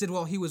Jesus did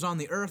while He was on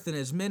the earth in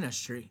His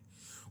ministry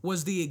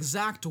was the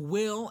exact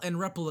will and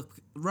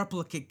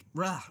replicate.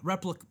 How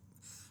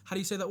do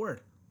you say that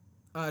word?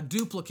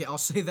 Duplicate. I'll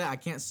say that. I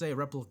can't say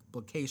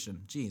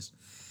replication. Jeez.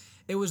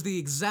 It was the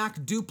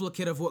exact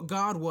duplicate of what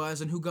God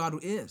was and who God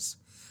is.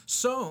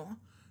 So,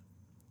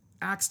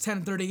 Acts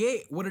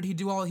 10:38, what did He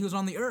do while He was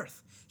on the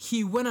earth?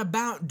 He went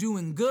about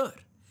doing good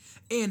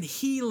and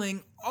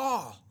healing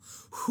all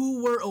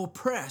who were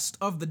oppressed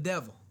of the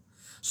devil.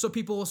 So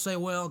people will say,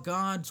 well,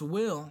 God's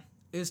will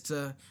is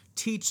to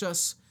teach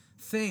us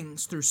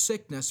things through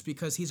sickness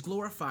because he's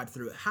glorified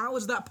through it. How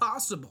is that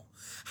possible?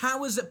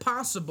 How is it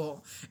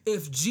possible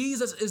if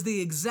Jesus is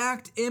the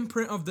exact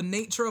imprint of the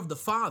nature of the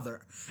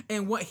Father,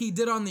 and what he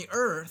did on the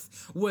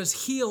earth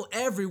was heal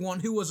everyone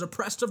who was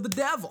oppressed of the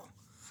devil?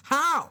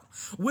 How?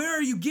 Where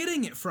are you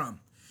getting it from?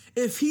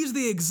 If he's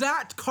the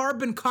exact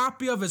carbon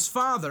copy of his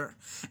Father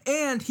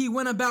and he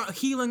went about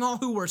healing all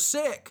who were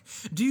sick,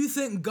 do you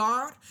think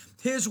God,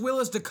 his will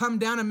is to come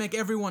down and make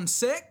everyone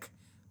sick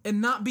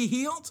and not be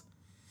healed?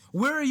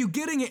 Where are you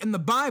getting it in the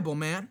Bible,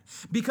 man?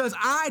 Because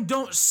I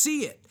don't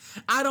see it.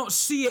 I don't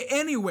see it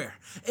anywhere.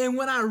 And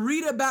when I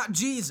read about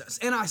Jesus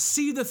and I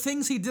see the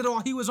things he did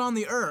while he was on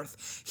the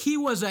earth, he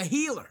was a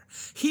healer.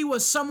 He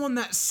was someone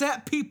that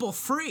set people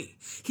free.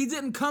 He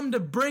didn't come to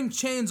bring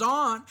chains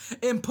on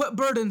and put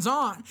burdens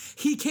on.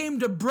 He came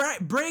to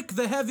break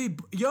the heavy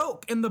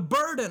yoke and the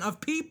burden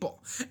of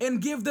people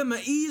and give them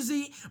an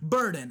easy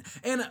burden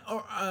and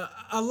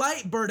a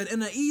light burden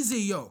and an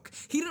easy yoke.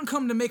 He didn't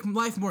come to make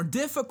life more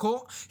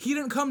difficult. He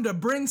didn't come to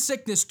bring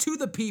sickness to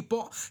the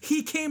people.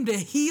 He came to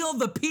heal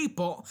the people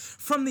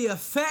from the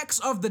effects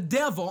of the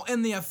devil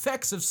and the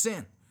effects of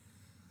sin.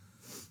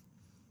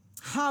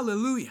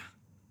 Hallelujah.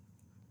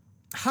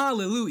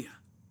 Hallelujah.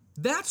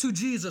 That's who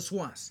Jesus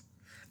was.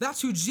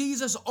 That's who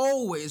Jesus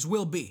always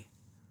will be.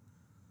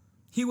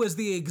 He was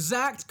the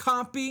exact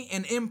copy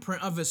and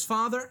imprint of his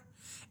Father,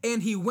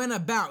 and he went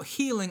about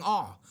healing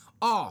all.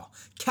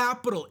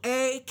 Capital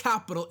A,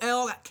 capital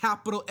L,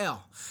 capital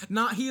L.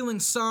 Not healing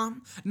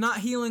some, not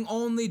healing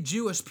only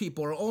Jewish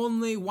people or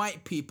only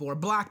white people or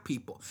black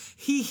people.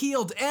 He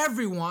healed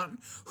everyone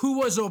who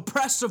was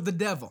oppressed of the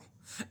devil.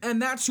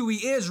 And that's who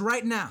he is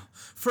right now.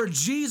 For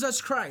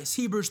Jesus Christ,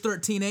 Hebrews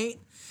 13:8,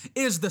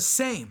 is the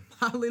same.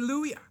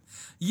 Hallelujah.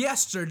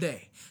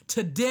 Yesterday,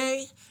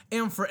 today,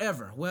 and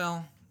forever.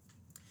 Well,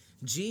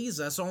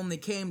 Jesus only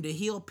came to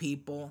heal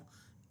people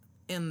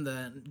in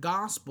the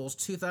Gospels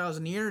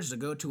 2,000 years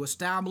ago to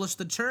establish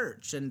the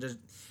church and to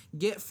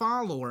get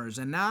followers,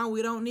 and now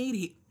we don't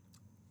need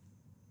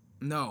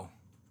No.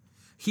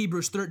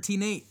 Hebrews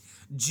 13:8,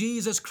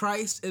 Jesus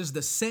Christ is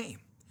the same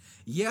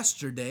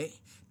yesterday,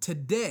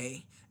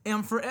 today,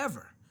 and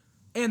forever.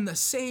 And the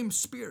same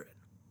Spirit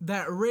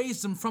that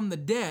raised him from the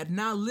dead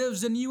now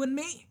lives in you and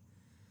me.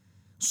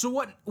 So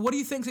what do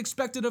you think's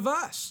expected of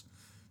us?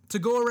 To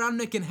go around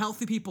making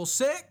healthy people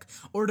sick,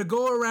 or to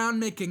go around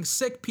making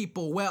sick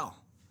people well?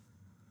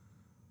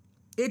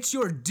 It's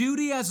your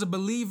duty as a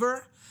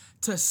believer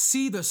to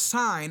see the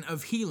sign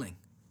of healing.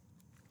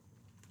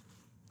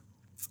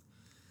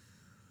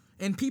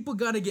 And people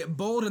got to get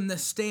bold in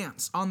this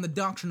stance on the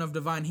doctrine of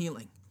divine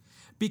healing.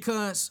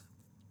 Because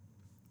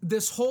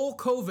this whole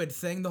COVID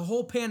thing, the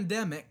whole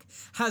pandemic,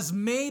 has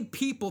made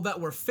people that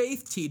were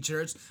faith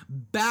teachers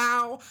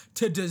bow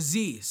to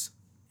disease.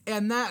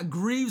 And that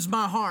grieves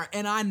my heart.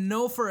 And I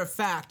know for a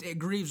fact it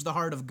grieves the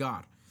heart of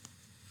God.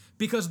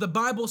 Because the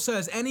Bible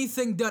says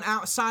anything done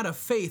outside of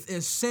faith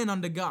is sin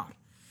unto God.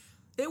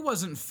 It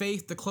wasn't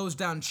faith to close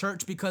down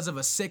church because of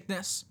a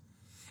sickness.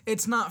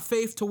 It's not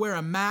faith to wear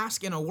a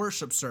mask in a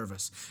worship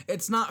service.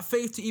 It's not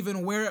faith to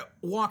even wear it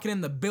walking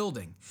in the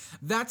building.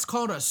 That's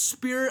called a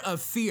spirit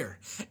of fear.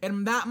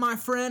 And that, my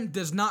friend,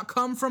 does not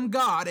come from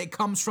God. It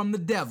comes from the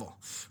devil.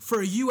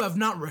 For you have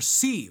not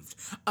received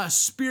a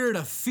spirit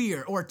of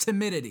fear or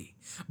timidity,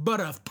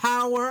 but of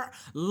power,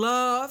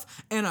 love,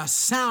 and a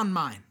sound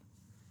mind.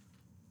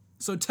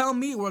 So tell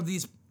me where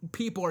these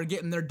people are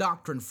getting their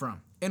doctrine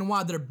from and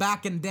why they're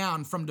backing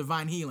down from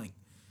divine healing.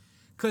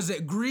 Because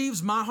it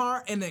grieves my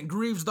heart and it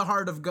grieves the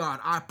heart of God.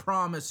 I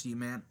promise you,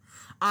 man.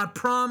 I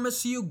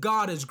promise you,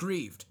 God is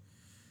grieved.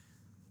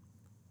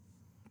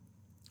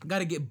 Got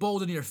to get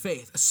bold in your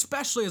faith,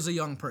 especially as a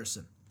young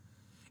person.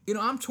 You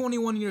know, I'm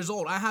 21 years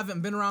old. I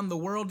haven't been around the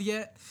world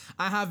yet.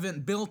 I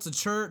haven't built a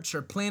church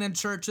or planted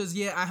churches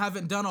yet. I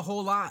haven't done a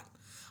whole lot.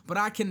 But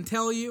I can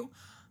tell you,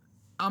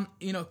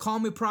 call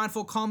me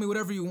prideful, call me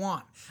whatever you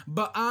want.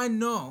 But I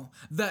know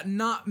that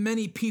not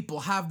many people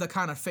have the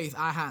kind of faith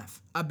I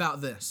have about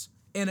this.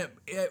 And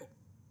it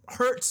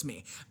hurts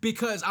me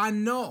because I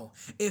know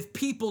if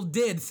people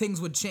did, things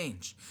would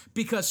change.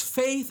 Because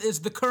faith is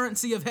the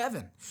currency of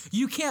heaven.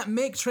 You can't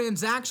make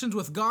transactions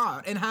with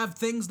God and have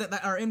things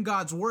that are in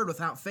God's word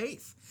without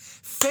faith.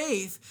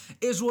 Faith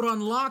is what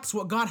unlocks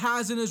what God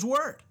has in his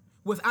word.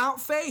 Without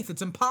faith,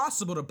 it's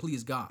impossible to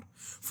please God.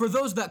 For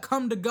those that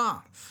come to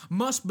God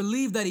must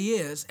believe that he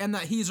is and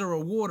that he's a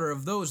rewarder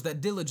of those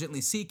that diligently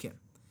seek him.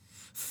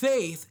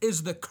 Faith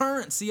is the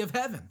currency of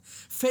heaven.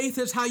 Faith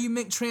is how you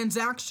make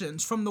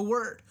transactions from the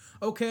word,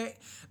 okay?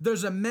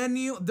 There's a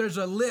menu, there's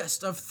a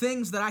list of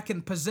things that I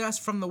can possess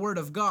from the word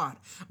of God,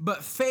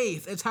 but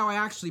faith is how I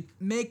actually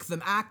make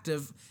them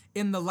active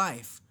in the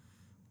life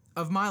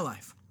of my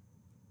life.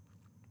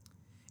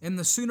 And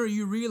the sooner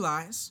you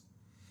realize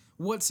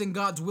what's in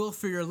God's will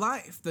for your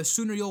life, the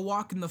sooner you'll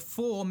walk in the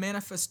full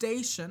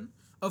manifestation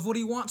of what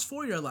he wants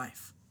for your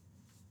life.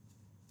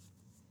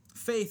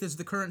 Faith is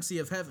the currency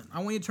of heaven. I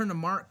want you to turn to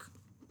Mark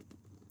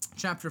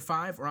chapter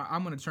 5, or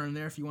I'm going to turn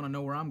there if you want to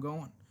know where I'm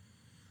going.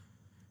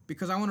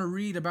 Because I want to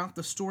read about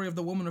the story of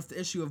the woman with the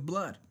issue of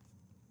blood.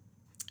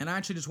 And I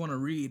actually just want to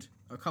read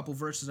a couple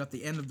verses at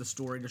the end of the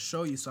story to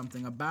show you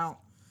something about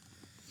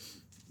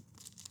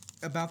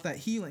that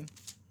healing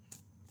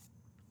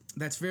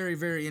that's very,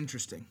 very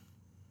interesting.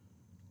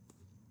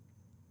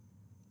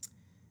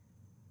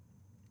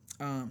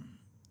 Let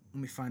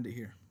me find it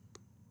here.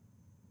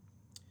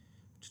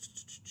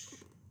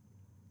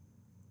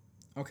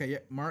 Okay, yeah,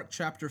 Mark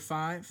chapter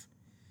 5,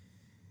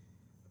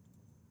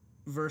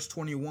 verse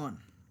 21.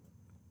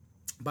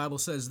 The Bible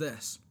says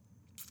this: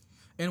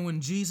 "And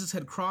when Jesus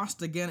had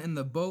crossed again in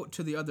the boat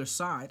to the other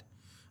side,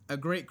 a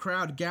great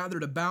crowd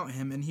gathered about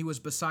him, and he was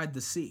beside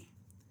the sea.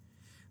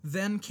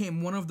 Then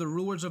came one of the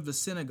rulers of the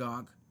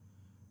synagogue,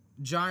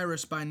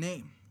 Jairus by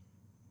name."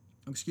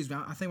 Excuse me,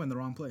 I think I'm in the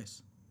wrong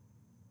place.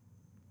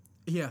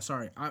 Yeah,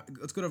 sorry.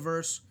 Let's go to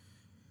verse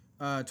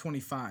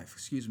 25.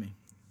 Excuse me.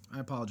 I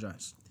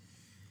apologize.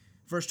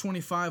 Verse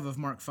 25 of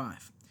Mark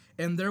 5.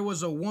 "And there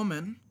was a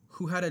woman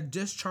who had a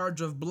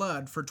discharge of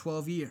blood for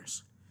 12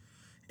 years,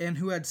 and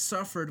who had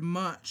suffered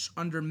much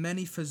under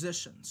many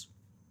physicians,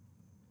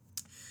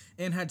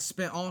 and had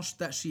spent all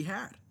that she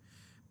had.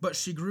 But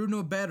she grew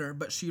no better,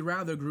 but she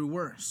rather grew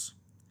worse.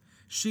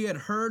 She had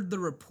heard the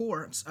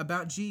reports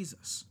about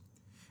Jesus,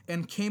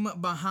 and came up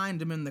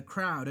behind him in the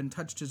crowd and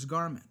touched his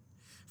garment.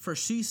 For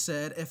she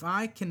said, 'If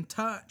I can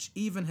touch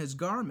even his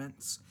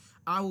garments,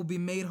 I will be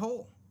made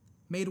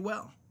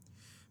well.'"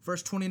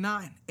 Verse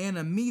 29, "And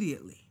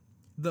immediately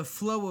the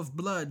flow of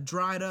blood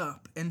dried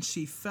up, and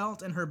she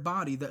felt in her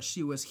body that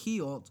she was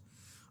healed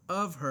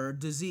of her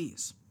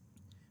disease."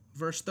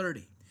 Verse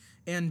 30,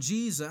 "And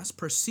Jesus,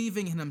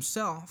 perceiving in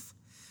himself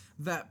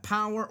that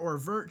power or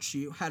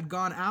virtue had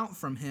gone out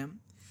from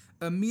him,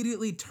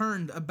 immediately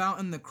turned about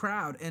in the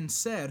crowd and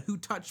said, 'Who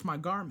touched my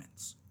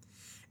garments?'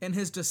 And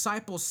his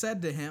disciples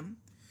said to him,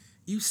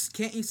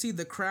 Can't you see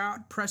the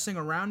crowd pressing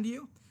around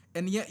you?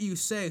 And yet you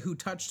say, 'Who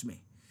touched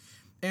me?'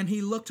 And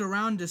he looked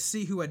around to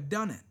see who had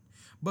done it.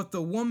 But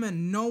the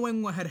woman,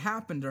 knowing what had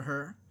happened to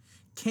her,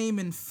 came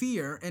in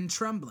fear and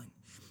trembling,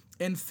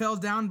 and fell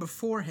down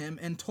before him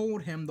and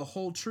told him the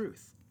whole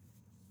truth."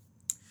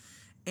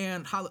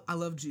 And I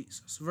love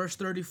Jesus. Verse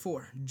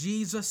 34,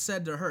 "Jesus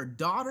said to her,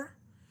 'Daughter,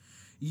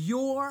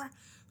 your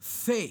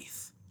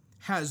faith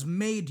has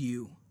made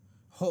you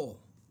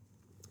whole.'"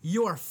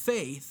 Your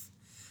faith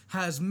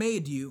has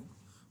made you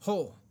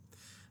whole.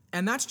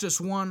 And that's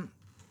just one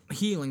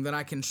healing that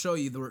I can show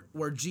you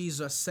where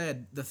Jesus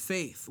said the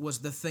faith was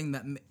the thing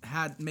that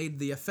had made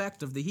the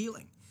effect of the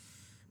healing.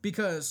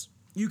 Because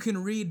you can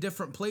read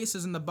different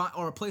places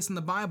or a place in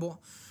the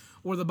Bible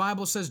where the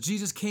Bible says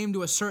Jesus came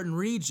to a certain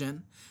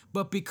region,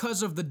 but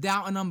because of the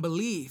doubt and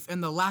unbelief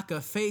and the lack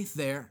of faith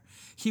there,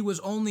 he was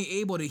only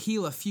able to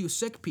heal a few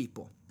sick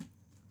people.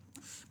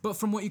 But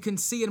from what you can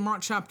see in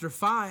Mark chapter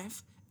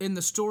 5, in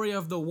the story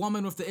of the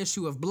woman with the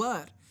issue of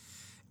blood,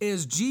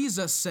 is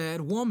Jesus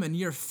said, "Woman,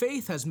 your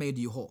faith has made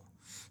you whole."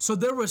 So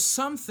there was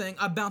something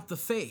about the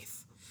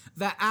faith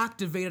that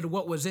activated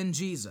what was in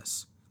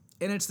Jesus.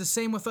 And it's the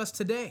same with us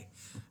today.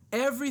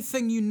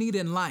 Everything you need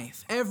in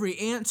life, every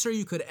answer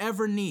you could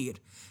ever need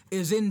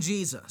is in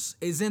Jesus,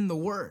 is in the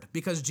Word,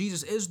 because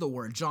Jesus is the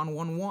Word, John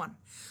 1:1.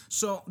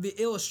 So the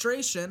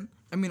illustration,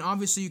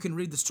 obviously you can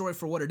read the story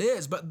for what it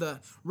is, but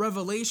the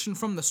revelation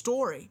from the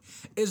story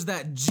is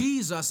that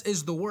Jesus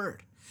is the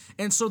Word.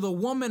 And so the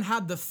woman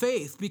had the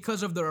faith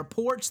because of the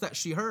reports that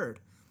she heard.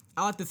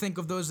 I like to think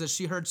of those as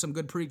she heard some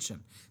good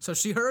preaching. So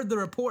she heard the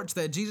reports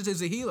that Jesus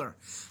is a healer.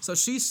 So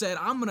she said,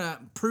 "I'm going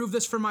to prove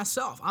this for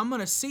myself. I'm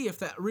going to see if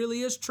that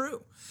really is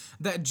true,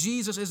 that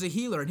Jesus is a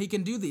healer and he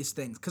can do these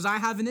things, because I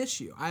have an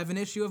issue. I have an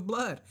issue of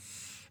blood."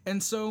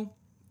 And so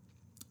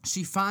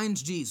she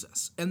finds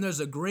Jesus, and there's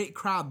a great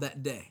crowd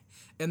that day,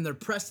 and they're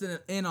pressing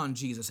in on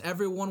Jesus.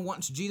 Everyone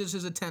wants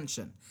Jesus'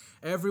 attention.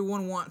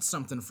 Everyone wants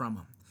something from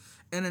him.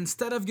 And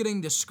instead of getting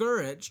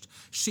discouraged,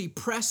 she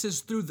presses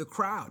through the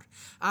crowd.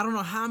 I don't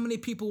know how many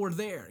people were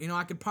there.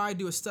 I could probably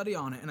do a study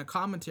on it and a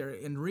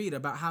commentary and read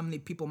about how many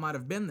people might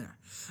have been there.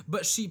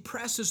 But she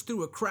presses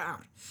through a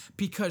crowd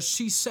because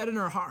she said in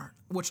her heart,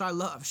 which I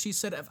love, she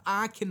said, "If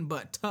I can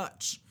but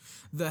touch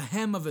the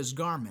hem of his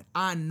garment,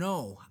 I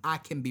know I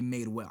can be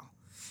made well."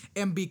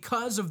 And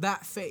because of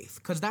that faith,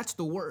 because that's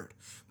the Word,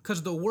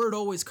 because the Word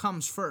always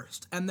comes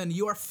first, and then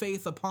your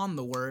faith upon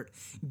the Word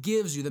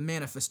gives you the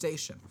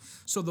manifestation.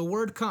 So the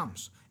Word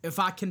comes. If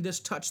I can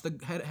just touch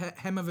the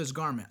hem of his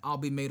garment, I'll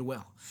be made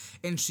well.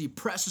 And she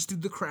presses through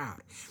the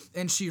crowd,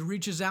 and she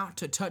reaches out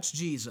to touch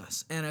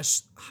Jesus. And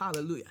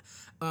hallelujah,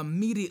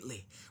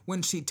 immediately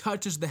when she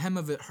touches the hem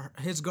of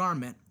his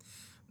garment,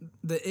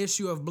 the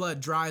issue of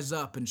blood dries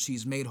up and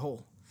she's made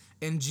whole.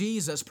 And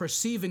Jesus,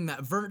 perceiving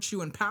that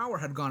virtue and power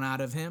had gone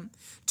out of him,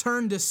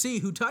 turned to see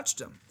who touched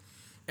him.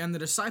 And the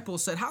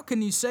disciples said, "How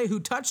can you say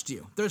who touched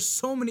you? There's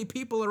so many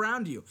people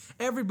around you.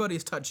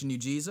 Everybody's touching you,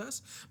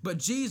 Jesus." But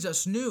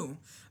Jesus knew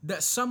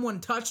that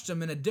someone touched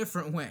him in a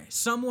different way.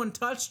 Someone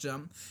touched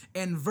him,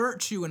 and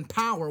virtue and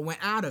power went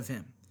out of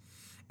him.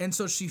 And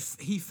so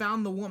he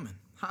found the woman.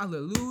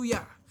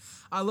 Hallelujah.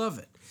 I love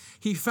it.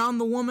 He found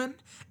the woman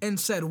and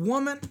said,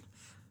 "Woman,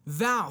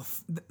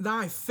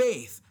 thy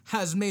faith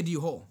has made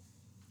you whole."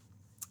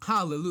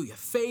 Hallelujah.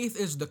 Faith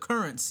is the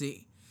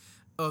currency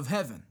of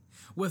heaven.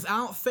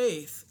 Without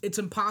faith, it's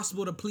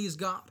impossible to please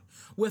God.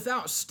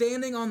 Without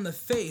standing on the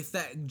faith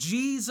that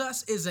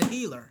Jesus is a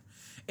healer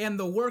and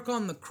the work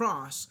on the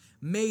cross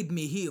made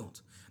me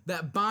healed,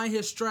 that by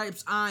his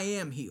stripes I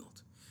am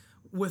healed.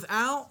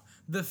 Without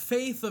the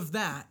faith of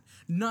that,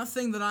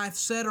 nothing that I've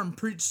said or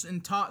preached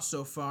and taught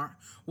so far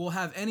will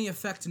have any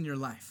effect in your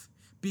life,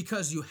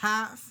 because you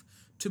have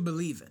to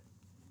believe it.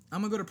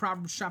 I'm going to go to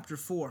Proverbs chapter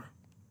 4.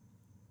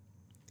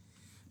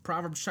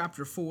 Proverbs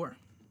chapter 4.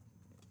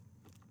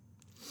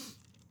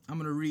 I'm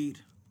going to read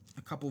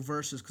a couple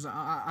verses because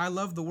I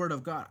love the word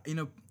of God. You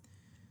know,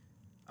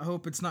 I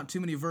hope it's not too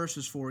many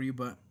verses for you,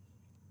 but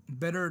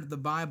better the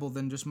Bible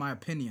than just my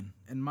opinion.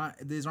 And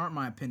these aren't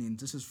my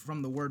opinions. This is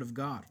from the word of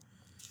God.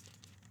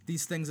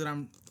 These things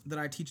that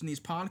I teach in these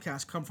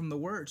podcasts come from the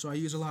word, so I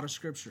use a lot of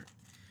scripture.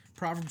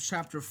 Proverbs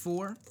chapter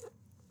 4,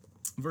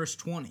 verse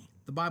 20.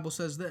 The Bible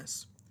says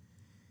this.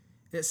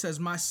 It says,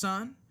 "My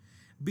son,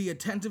 be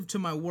attentive to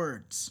my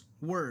words."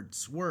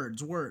 Words.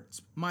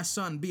 My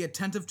son, be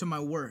attentive to my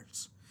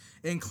words.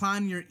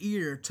 Incline your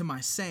ear to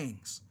my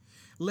sayings.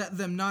 Let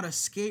them not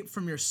escape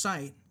from your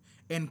sight,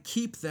 and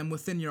keep them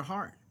within your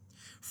heart.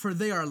 For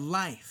they are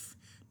life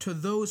to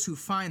those who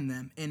find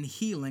them, and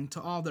healing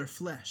to all their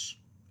flesh.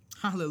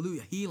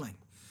 Hallelujah, healing.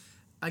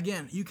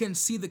 Again, you can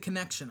see the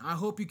connection. I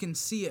hope you can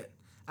see it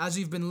as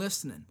you've been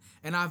listening.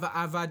 And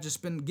I've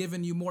just been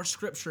giving you more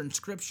scripture and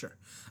scripture.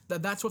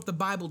 That's what the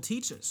Bible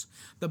teaches.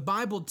 The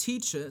Bible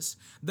teaches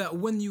that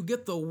when you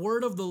get the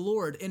word of the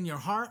Lord in your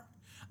heart,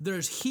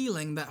 there's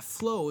healing that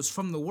flows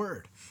from the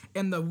word.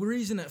 And the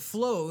reason it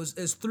flows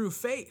is through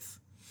faith.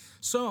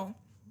 So,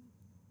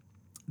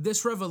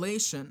 this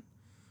revelation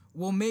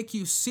will make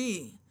you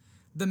see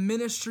the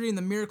ministry and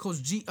the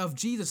miracles of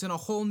Jesus in a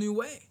whole new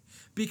way.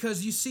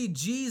 Because you see,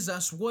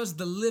 Jesus was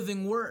the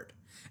living word.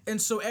 And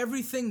so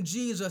everything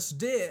Jesus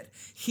did,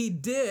 he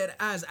did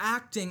as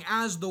acting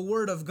as the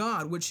word of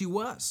God, which he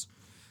was.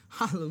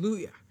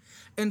 Hallelujah.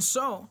 And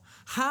so,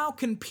 how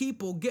can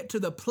people get to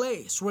the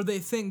place where they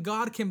think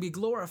God can be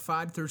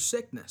glorified through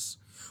sickness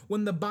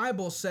when the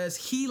Bible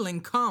says healing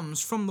comes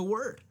from the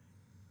word?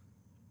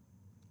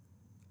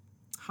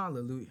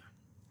 Hallelujah.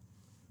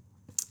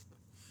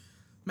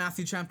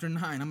 Matthew chapter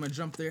 9, I'm going to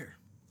jump there.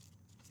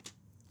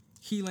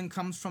 Healing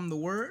comes from the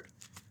word,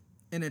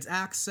 and it's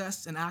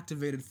accessed and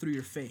activated through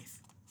your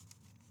faith.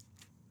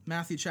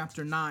 Matthew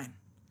chapter 9.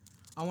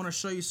 I want to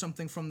show you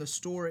something from the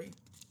story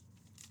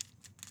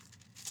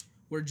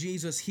where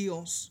Jesus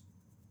heals.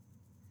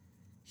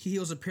 He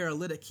heals a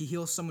paralytic. He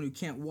heals someone who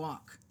can't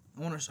walk.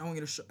 I want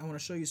to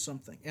show you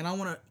something. And I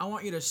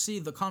want you to see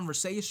the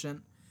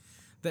conversation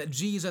that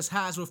Jesus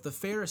has with the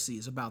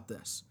Pharisees about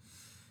this,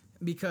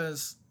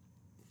 because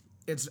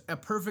it's a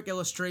perfect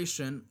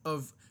illustration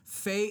of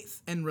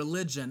faith and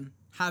religion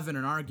having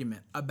an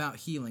argument about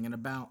healing and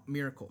about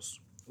miracles.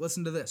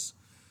 Listen to this.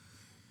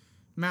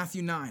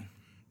 Matthew 9.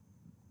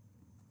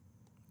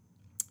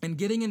 And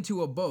getting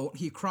into a boat,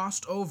 he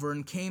crossed over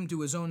and came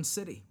to his own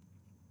city.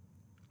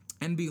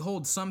 And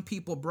behold, some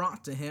people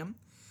brought to him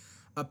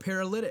a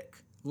paralytic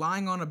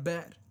lying on a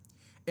bed.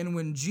 And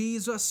when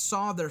Jesus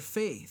saw their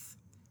faith,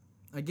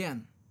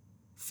 again,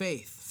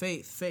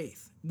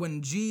 faith.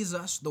 When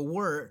Jesus, the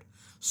Word,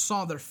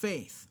 saw their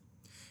faith,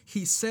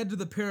 he said to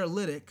the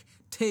paralytic,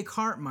 "Take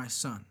heart, my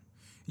son.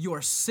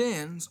 Your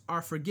sins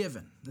are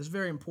forgiven." This is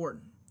very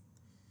important.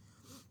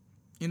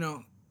 You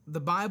know,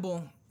 the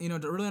Bible, to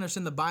really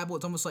understand the Bible,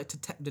 it's almost like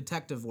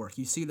detective work.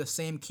 You see the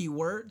same key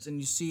words and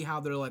you see how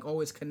they're like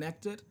always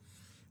connected,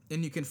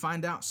 and you can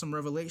find out some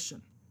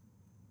revelation.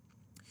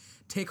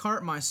 "Take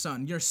heart, my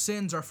son. Your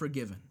sins are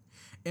forgiven."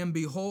 And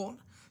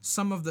behold,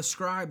 some of the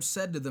scribes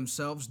said to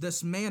themselves,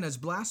 "This man is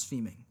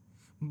blaspheming."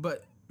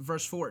 But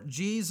verse 4,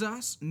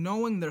 Jesus,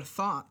 knowing their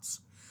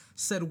thoughts,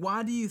 said,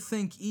 "Why do you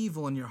think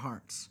evil in your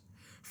hearts?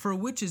 For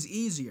which is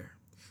easier,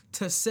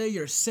 to say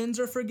your sins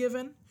are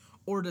forgiven,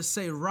 or to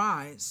say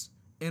rise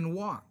and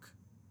walk?"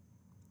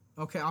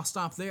 Okay, I'll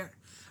stop there,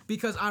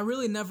 because I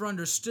really never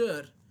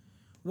understood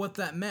what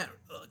that meant.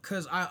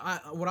 Because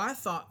what I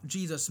thought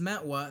Jesus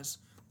meant was,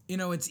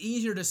 it's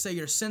easier to say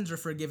your sins are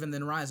forgiven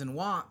than rise and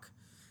walk,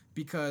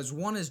 because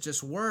one is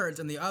just words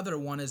and the other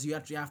one is you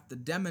actually have to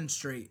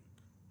demonstrate,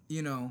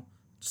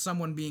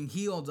 someone being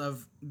healed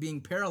of being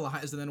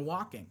paralyzed and then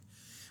walking.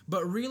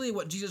 But really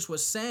what Jesus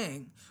was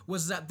saying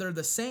was that they're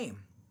the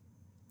same.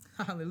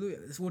 Hallelujah.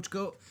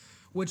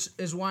 Which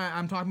is why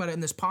I'm talking about it in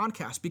this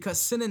podcast, because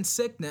sin and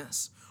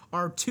sickness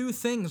are two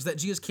things that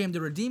Jesus came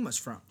to redeem us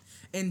from.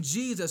 And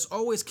Jesus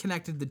always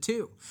connected the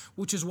two,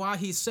 which is why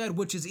he said,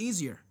 which is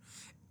easier?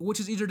 Which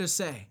is easier to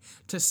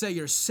say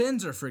your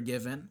sins are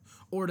forgiven,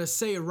 or to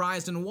say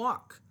rise and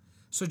walk?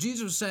 So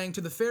Jesus was saying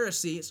to the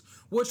Pharisees,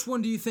 which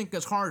one do you think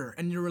is harder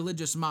in your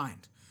religious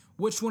mind?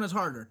 Which one is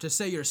harder, to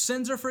say your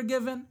sins are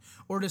forgiven,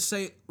 or to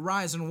say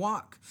rise and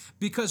walk?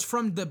 Because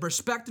from the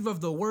perspective of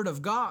the Word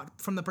of God,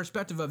 from the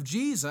perspective of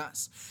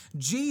Jesus,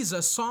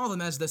 Jesus saw them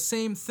as the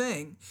same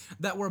thing,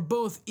 that were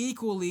both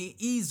equally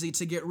easy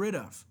to get rid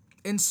of.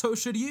 And so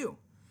should you.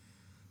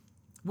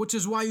 which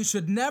is why you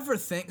should never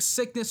think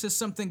sickness is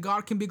something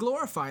God can be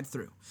glorified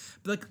through.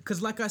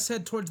 Because like I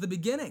said towards the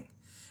beginning,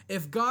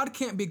 if God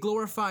can't be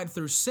glorified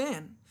through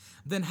sin,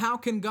 then how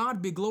can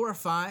God be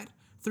glorified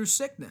through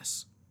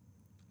sickness?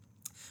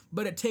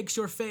 But it takes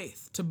your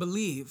faith to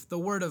believe the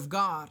word of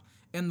God,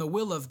 and the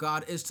will of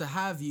God is to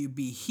have you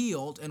be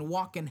healed and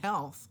walk in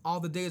health all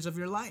the days of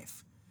your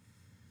life.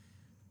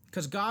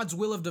 Because God's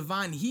will of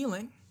divine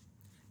healing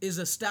is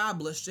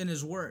established in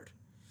his word.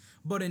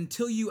 But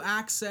until you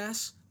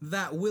access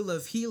that will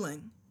of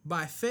healing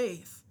by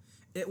faith,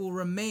 it will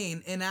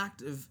remain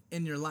inactive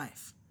in your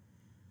life.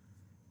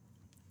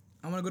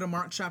 I want to go to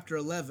Mark chapter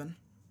 11.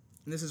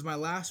 And this is my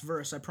last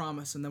verse, I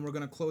promise, and then we're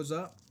going to close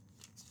up.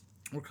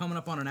 We're coming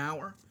up on an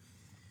hour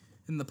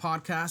in the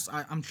podcast.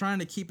 I'm trying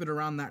to keep it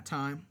around that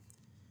time.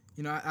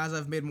 You know, as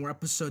I've made more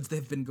episodes,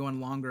 they've been going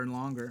longer and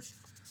longer.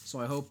 So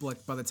I hope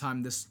like by the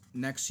time this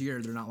next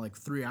year, they're not like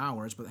 3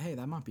 hours, but hey,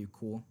 that might be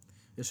cool.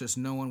 It's just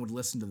no one would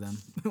listen to them.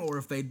 Or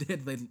if they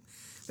did,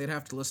 they'd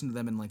have to listen to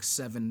them in like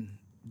 7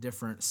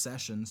 different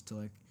sessions to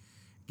like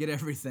get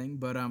everything.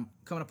 But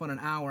coming up on an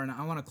hour, and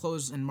I want to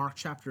close in Mark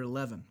chapter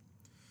 11.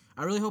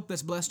 I really hope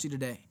this blessed you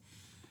today.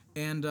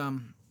 And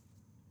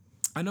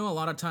I know a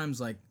lot of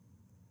times like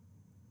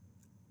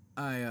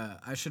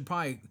I should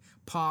probably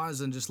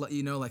pause and just let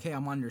you know like, hey,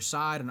 I'm on your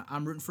side and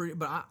I'm rooting for you.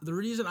 But the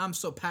reason I'm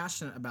so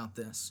passionate about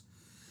this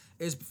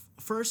is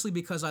firstly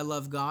because I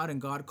love God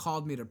and God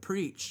called me to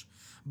preach.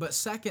 But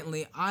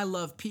secondly, I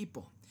love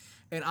people.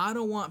 And I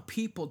don't want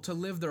people to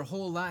live their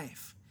whole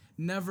life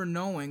never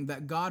knowing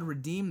that God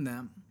redeemed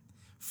them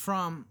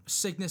from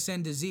sickness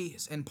and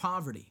disease and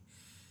poverty.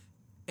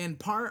 And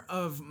part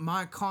of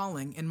my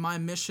calling and my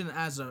mission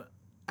as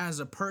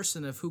a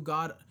person of who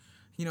God,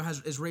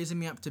 is raising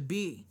me up to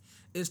be,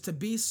 is to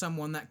be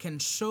someone that can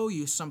show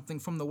you something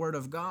from the Word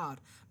of God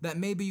that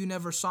maybe you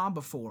never saw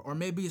before, or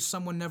maybe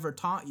someone never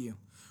taught you,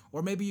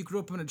 or maybe you grew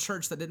up in a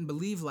church that didn't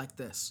believe like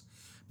this.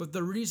 But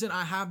the reason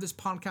I have this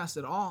podcast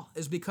at all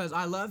is because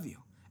I love you,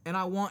 and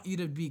I want you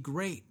to be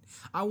great.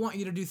 I want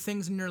you to do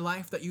things in your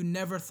life that you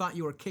never thought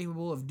you were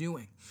capable of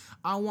doing.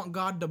 I want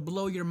God to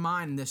blow your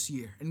mind this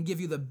year and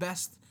give you the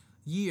best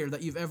year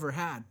that you've ever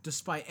had,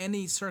 despite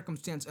any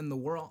circumstance in the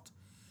world.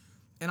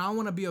 And I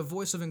want to be a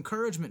voice of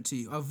encouragement to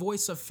you, a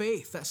voice of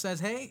faith that says,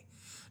 hey,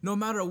 no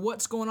matter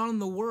what's going on in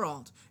the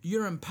world,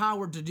 you're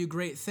empowered to do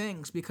great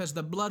things because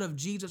the blood of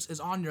Jesus is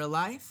on your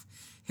life,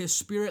 his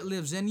spirit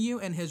lives in you,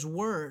 and his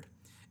word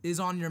is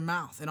on your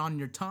mouth and on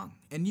your tongue,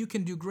 and you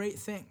can do great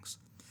things.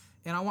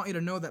 And I want you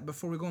to know that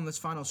before we go in this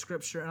final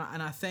scripture,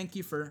 and I thank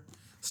you for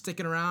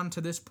sticking around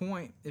to this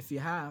point if you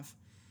have.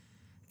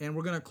 And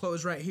we're going to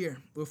close right here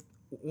with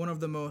one of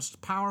the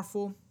most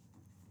powerful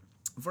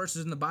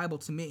verses in the Bible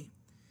to me.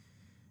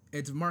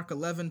 It's Mark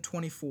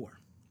 11:24.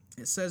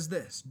 It says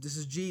this. This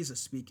is Jesus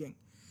speaking.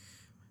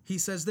 He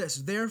says this,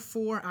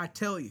 therefore I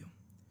tell you,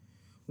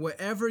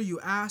 whatever you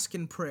ask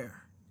in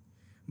prayer,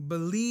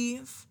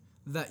 believe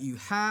that you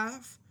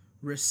have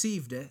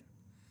received it,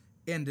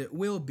 and it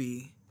will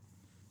be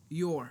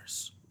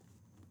yours.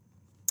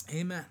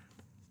 Amen.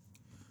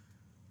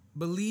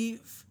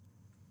 Believe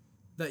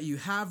that you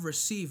have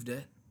received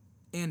it,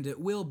 and it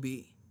will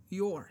be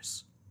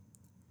yours.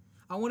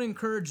 I want to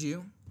encourage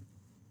you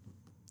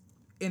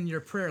in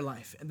your prayer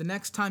life. And the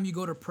next time you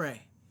go to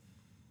pray,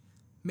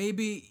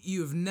 maybe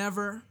you've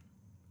never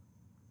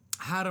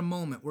had a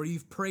moment where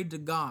you've prayed to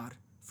God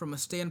from a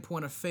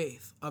standpoint of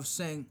faith, of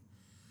saying,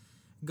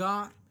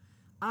 God,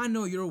 I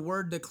know your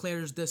word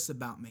declares this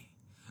about me.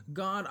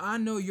 God, I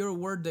know your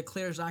word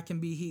declares I can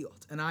be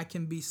healed and I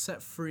can be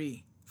set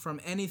free from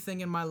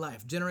anything in my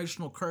life.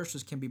 Generational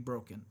curses can be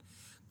broken.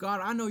 God,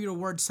 I know your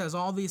word says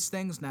all these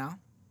things now.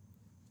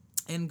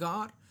 And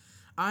God,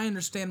 I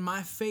understand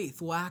my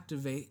faith will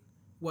activate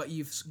what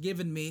you've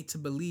given me to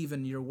believe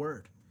in your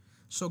word.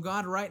 So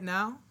God, right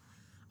now,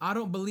 I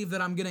don't believe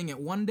that I'm getting it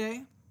one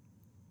day.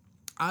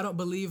 I don't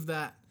believe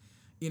that,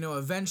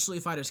 eventually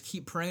if I just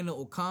keep praying, it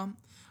will come.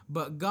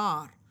 But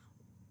God,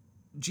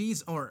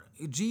 Jesus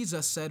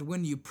said,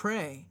 when you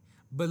pray,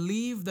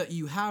 believe that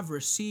you have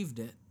received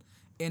it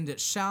and it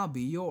shall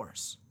be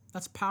yours.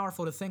 That's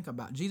powerful to think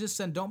about. Jesus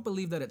said, don't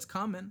believe that it's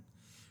coming.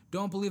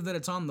 Don't believe that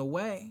it's on the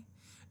way.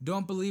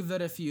 Don't believe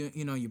that if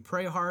you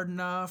pray hard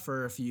enough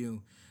or if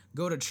you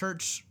go to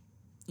church,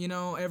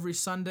 every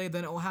Sunday,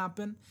 then it will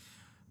happen.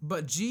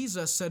 But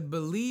Jesus said,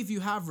 believe you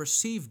have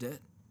received it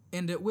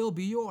and it will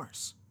be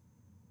yours.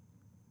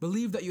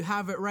 Believe that you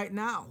have it right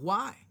now.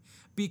 Why?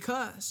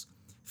 Because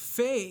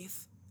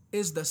faith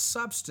is the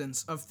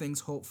substance of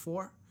things hoped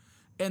for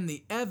and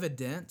the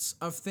evidence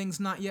of things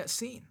not yet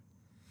seen.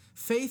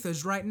 Faith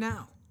is right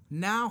now.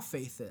 Now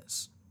faith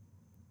is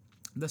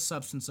the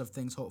substance of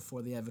things hoped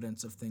for, the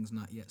evidence of things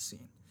not yet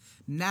seen.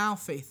 Now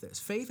faith is.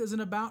 Faith isn't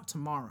about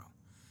tomorrow.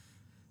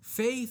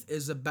 Faith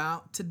is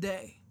about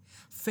today.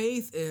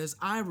 Faith is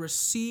I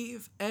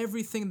receive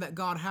everything that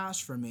God has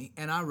for me,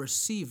 and I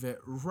receive it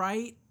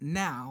right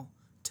now,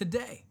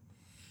 today.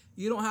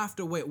 You don't have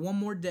to wait one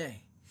more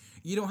day.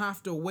 You don't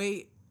have to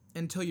wait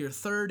until you're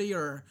 30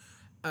 or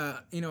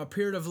a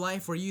period of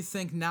life where you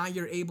think now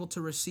you're able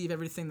to receive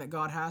everything that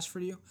God has for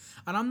you.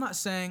 And I'm not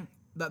saying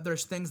that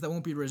there's things that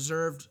won't be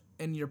reserved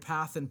in your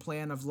path and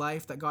plan of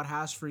life that God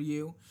has for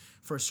you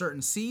for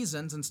certain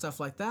seasons and stuff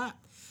like that.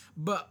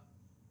 But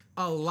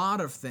a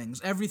lot of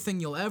things, everything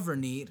you'll ever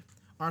need,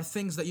 are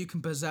things that you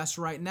can possess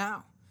right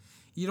now.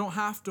 You don't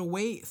have to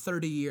wait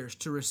 30 years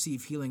to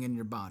receive healing in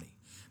your body.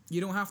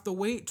 You don't have to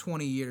wait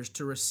 20 years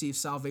to receive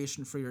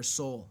salvation for your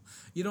soul.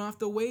 You don't have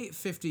to wait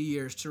 50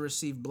 years to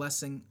receive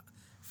blessing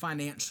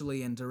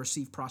financially and to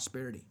receive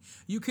prosperity.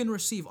 You can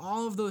receive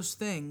all of those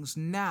things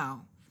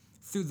now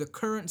through the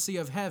currency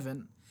of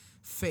heaven,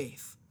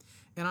 faith.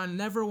 And I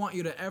never want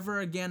you to ever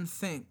again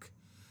think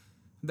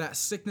that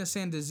sickness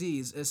and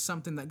disease is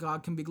something that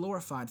God can be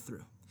glorified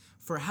through.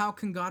 For how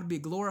can God be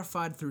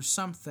glorified through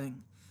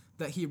something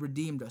that he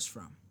redeemed us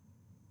from?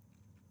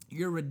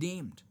 You're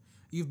redeemed.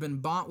 You've been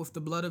bought with the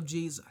blood of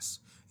Jesus.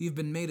 You've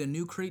been made a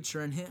new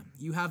creature in him.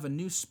 You have a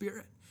new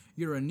spirit.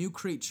 You're a new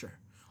creature.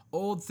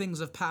 Old things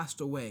have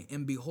passed away,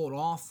 and behold,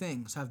 all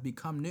things have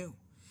become new.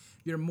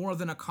 You're more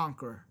than a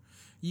conqueror.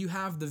 You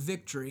have the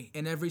victory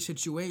in every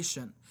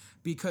situation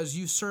because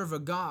you serve a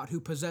God who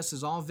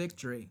possesses all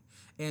victory,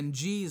 and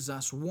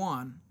Jesus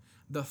won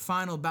the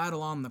final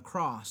battle on the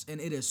cross,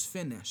 and it is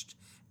finished.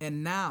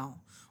 And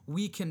now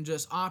we can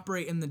just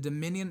operate in the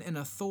dominion and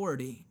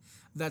authority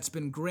that's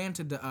been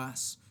granted to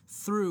us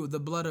through the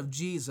blood of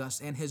Jesus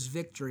and his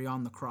victory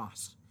on the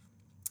cross.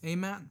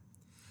 Amen.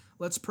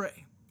 Let's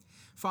pray.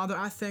 Father,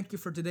 I thank you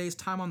for today's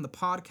time on the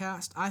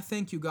podcast. I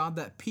thank you, God,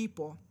 that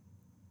people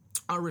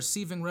are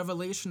receiving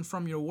revelation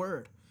from your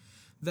word,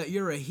 that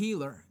you're a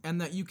healer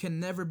and that you can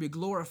never be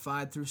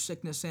glorified through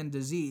sickness and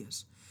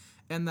disease,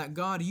 and that,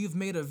 God, you've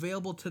made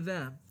available to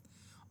them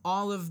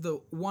all of the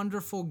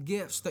wonderful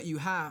gifts that you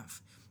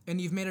have, and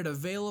you've made it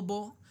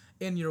available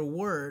in your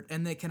word,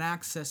 and they can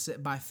access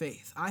it by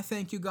faith. I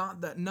thank you,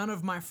 God, that none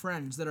of my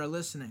friends that are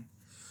listening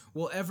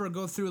will ever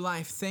go through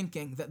life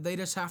thinking that they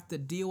just have to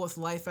deal with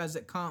life as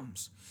it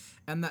comes,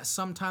 and that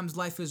sometimes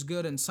life is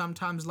good and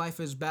sometimes life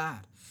is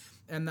bad,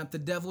 and that the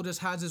devil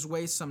just has his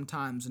way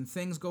sometimes and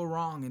things go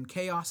wrong and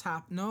chaos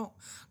happens. No,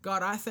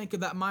 God, I thank you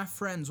that my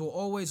friends will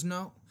always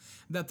know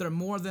that they're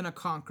more than a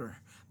conqueror,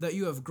 that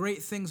you have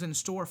great things in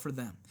store for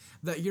them,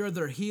 that you're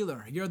their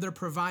healer, you're their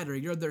provider,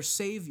 you're their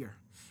savior,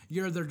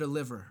 you're their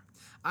deliverer.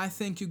 I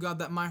thank you, God,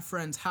 that my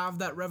friends have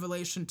that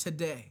revelation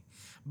today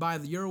by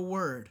your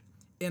word.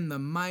 In the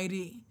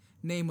mighty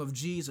name of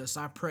Jesus,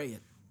 I pray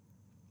it.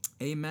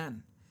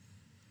 Amen.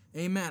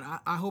 Amen.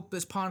 I hope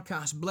this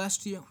podcast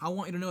blessed you. I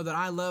want you to know that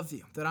I love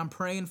you, that I'm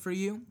praying for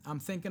you, I'm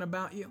thinking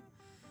about you,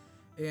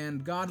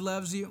 and God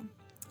loves you,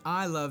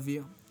 I love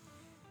you,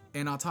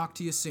 and I'll talk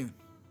to you soon.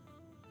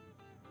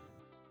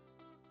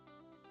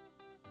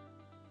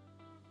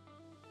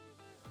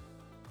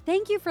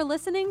 Thank you for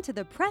listening to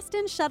the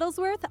Preston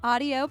Shuttlesworth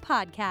audio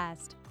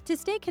podcast. To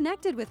stay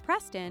connected with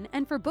Preston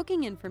and for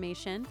booking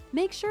information,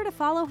 make sure to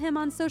follow him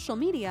on social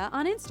media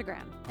on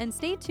Instagram and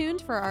stay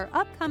tuned for our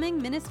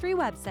upcoming ministry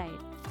website.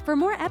 For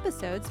more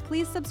episodes,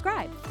 please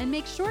subscribe and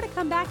make sure to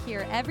come back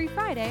here every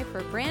Friday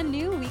for brand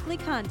new weekly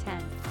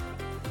content.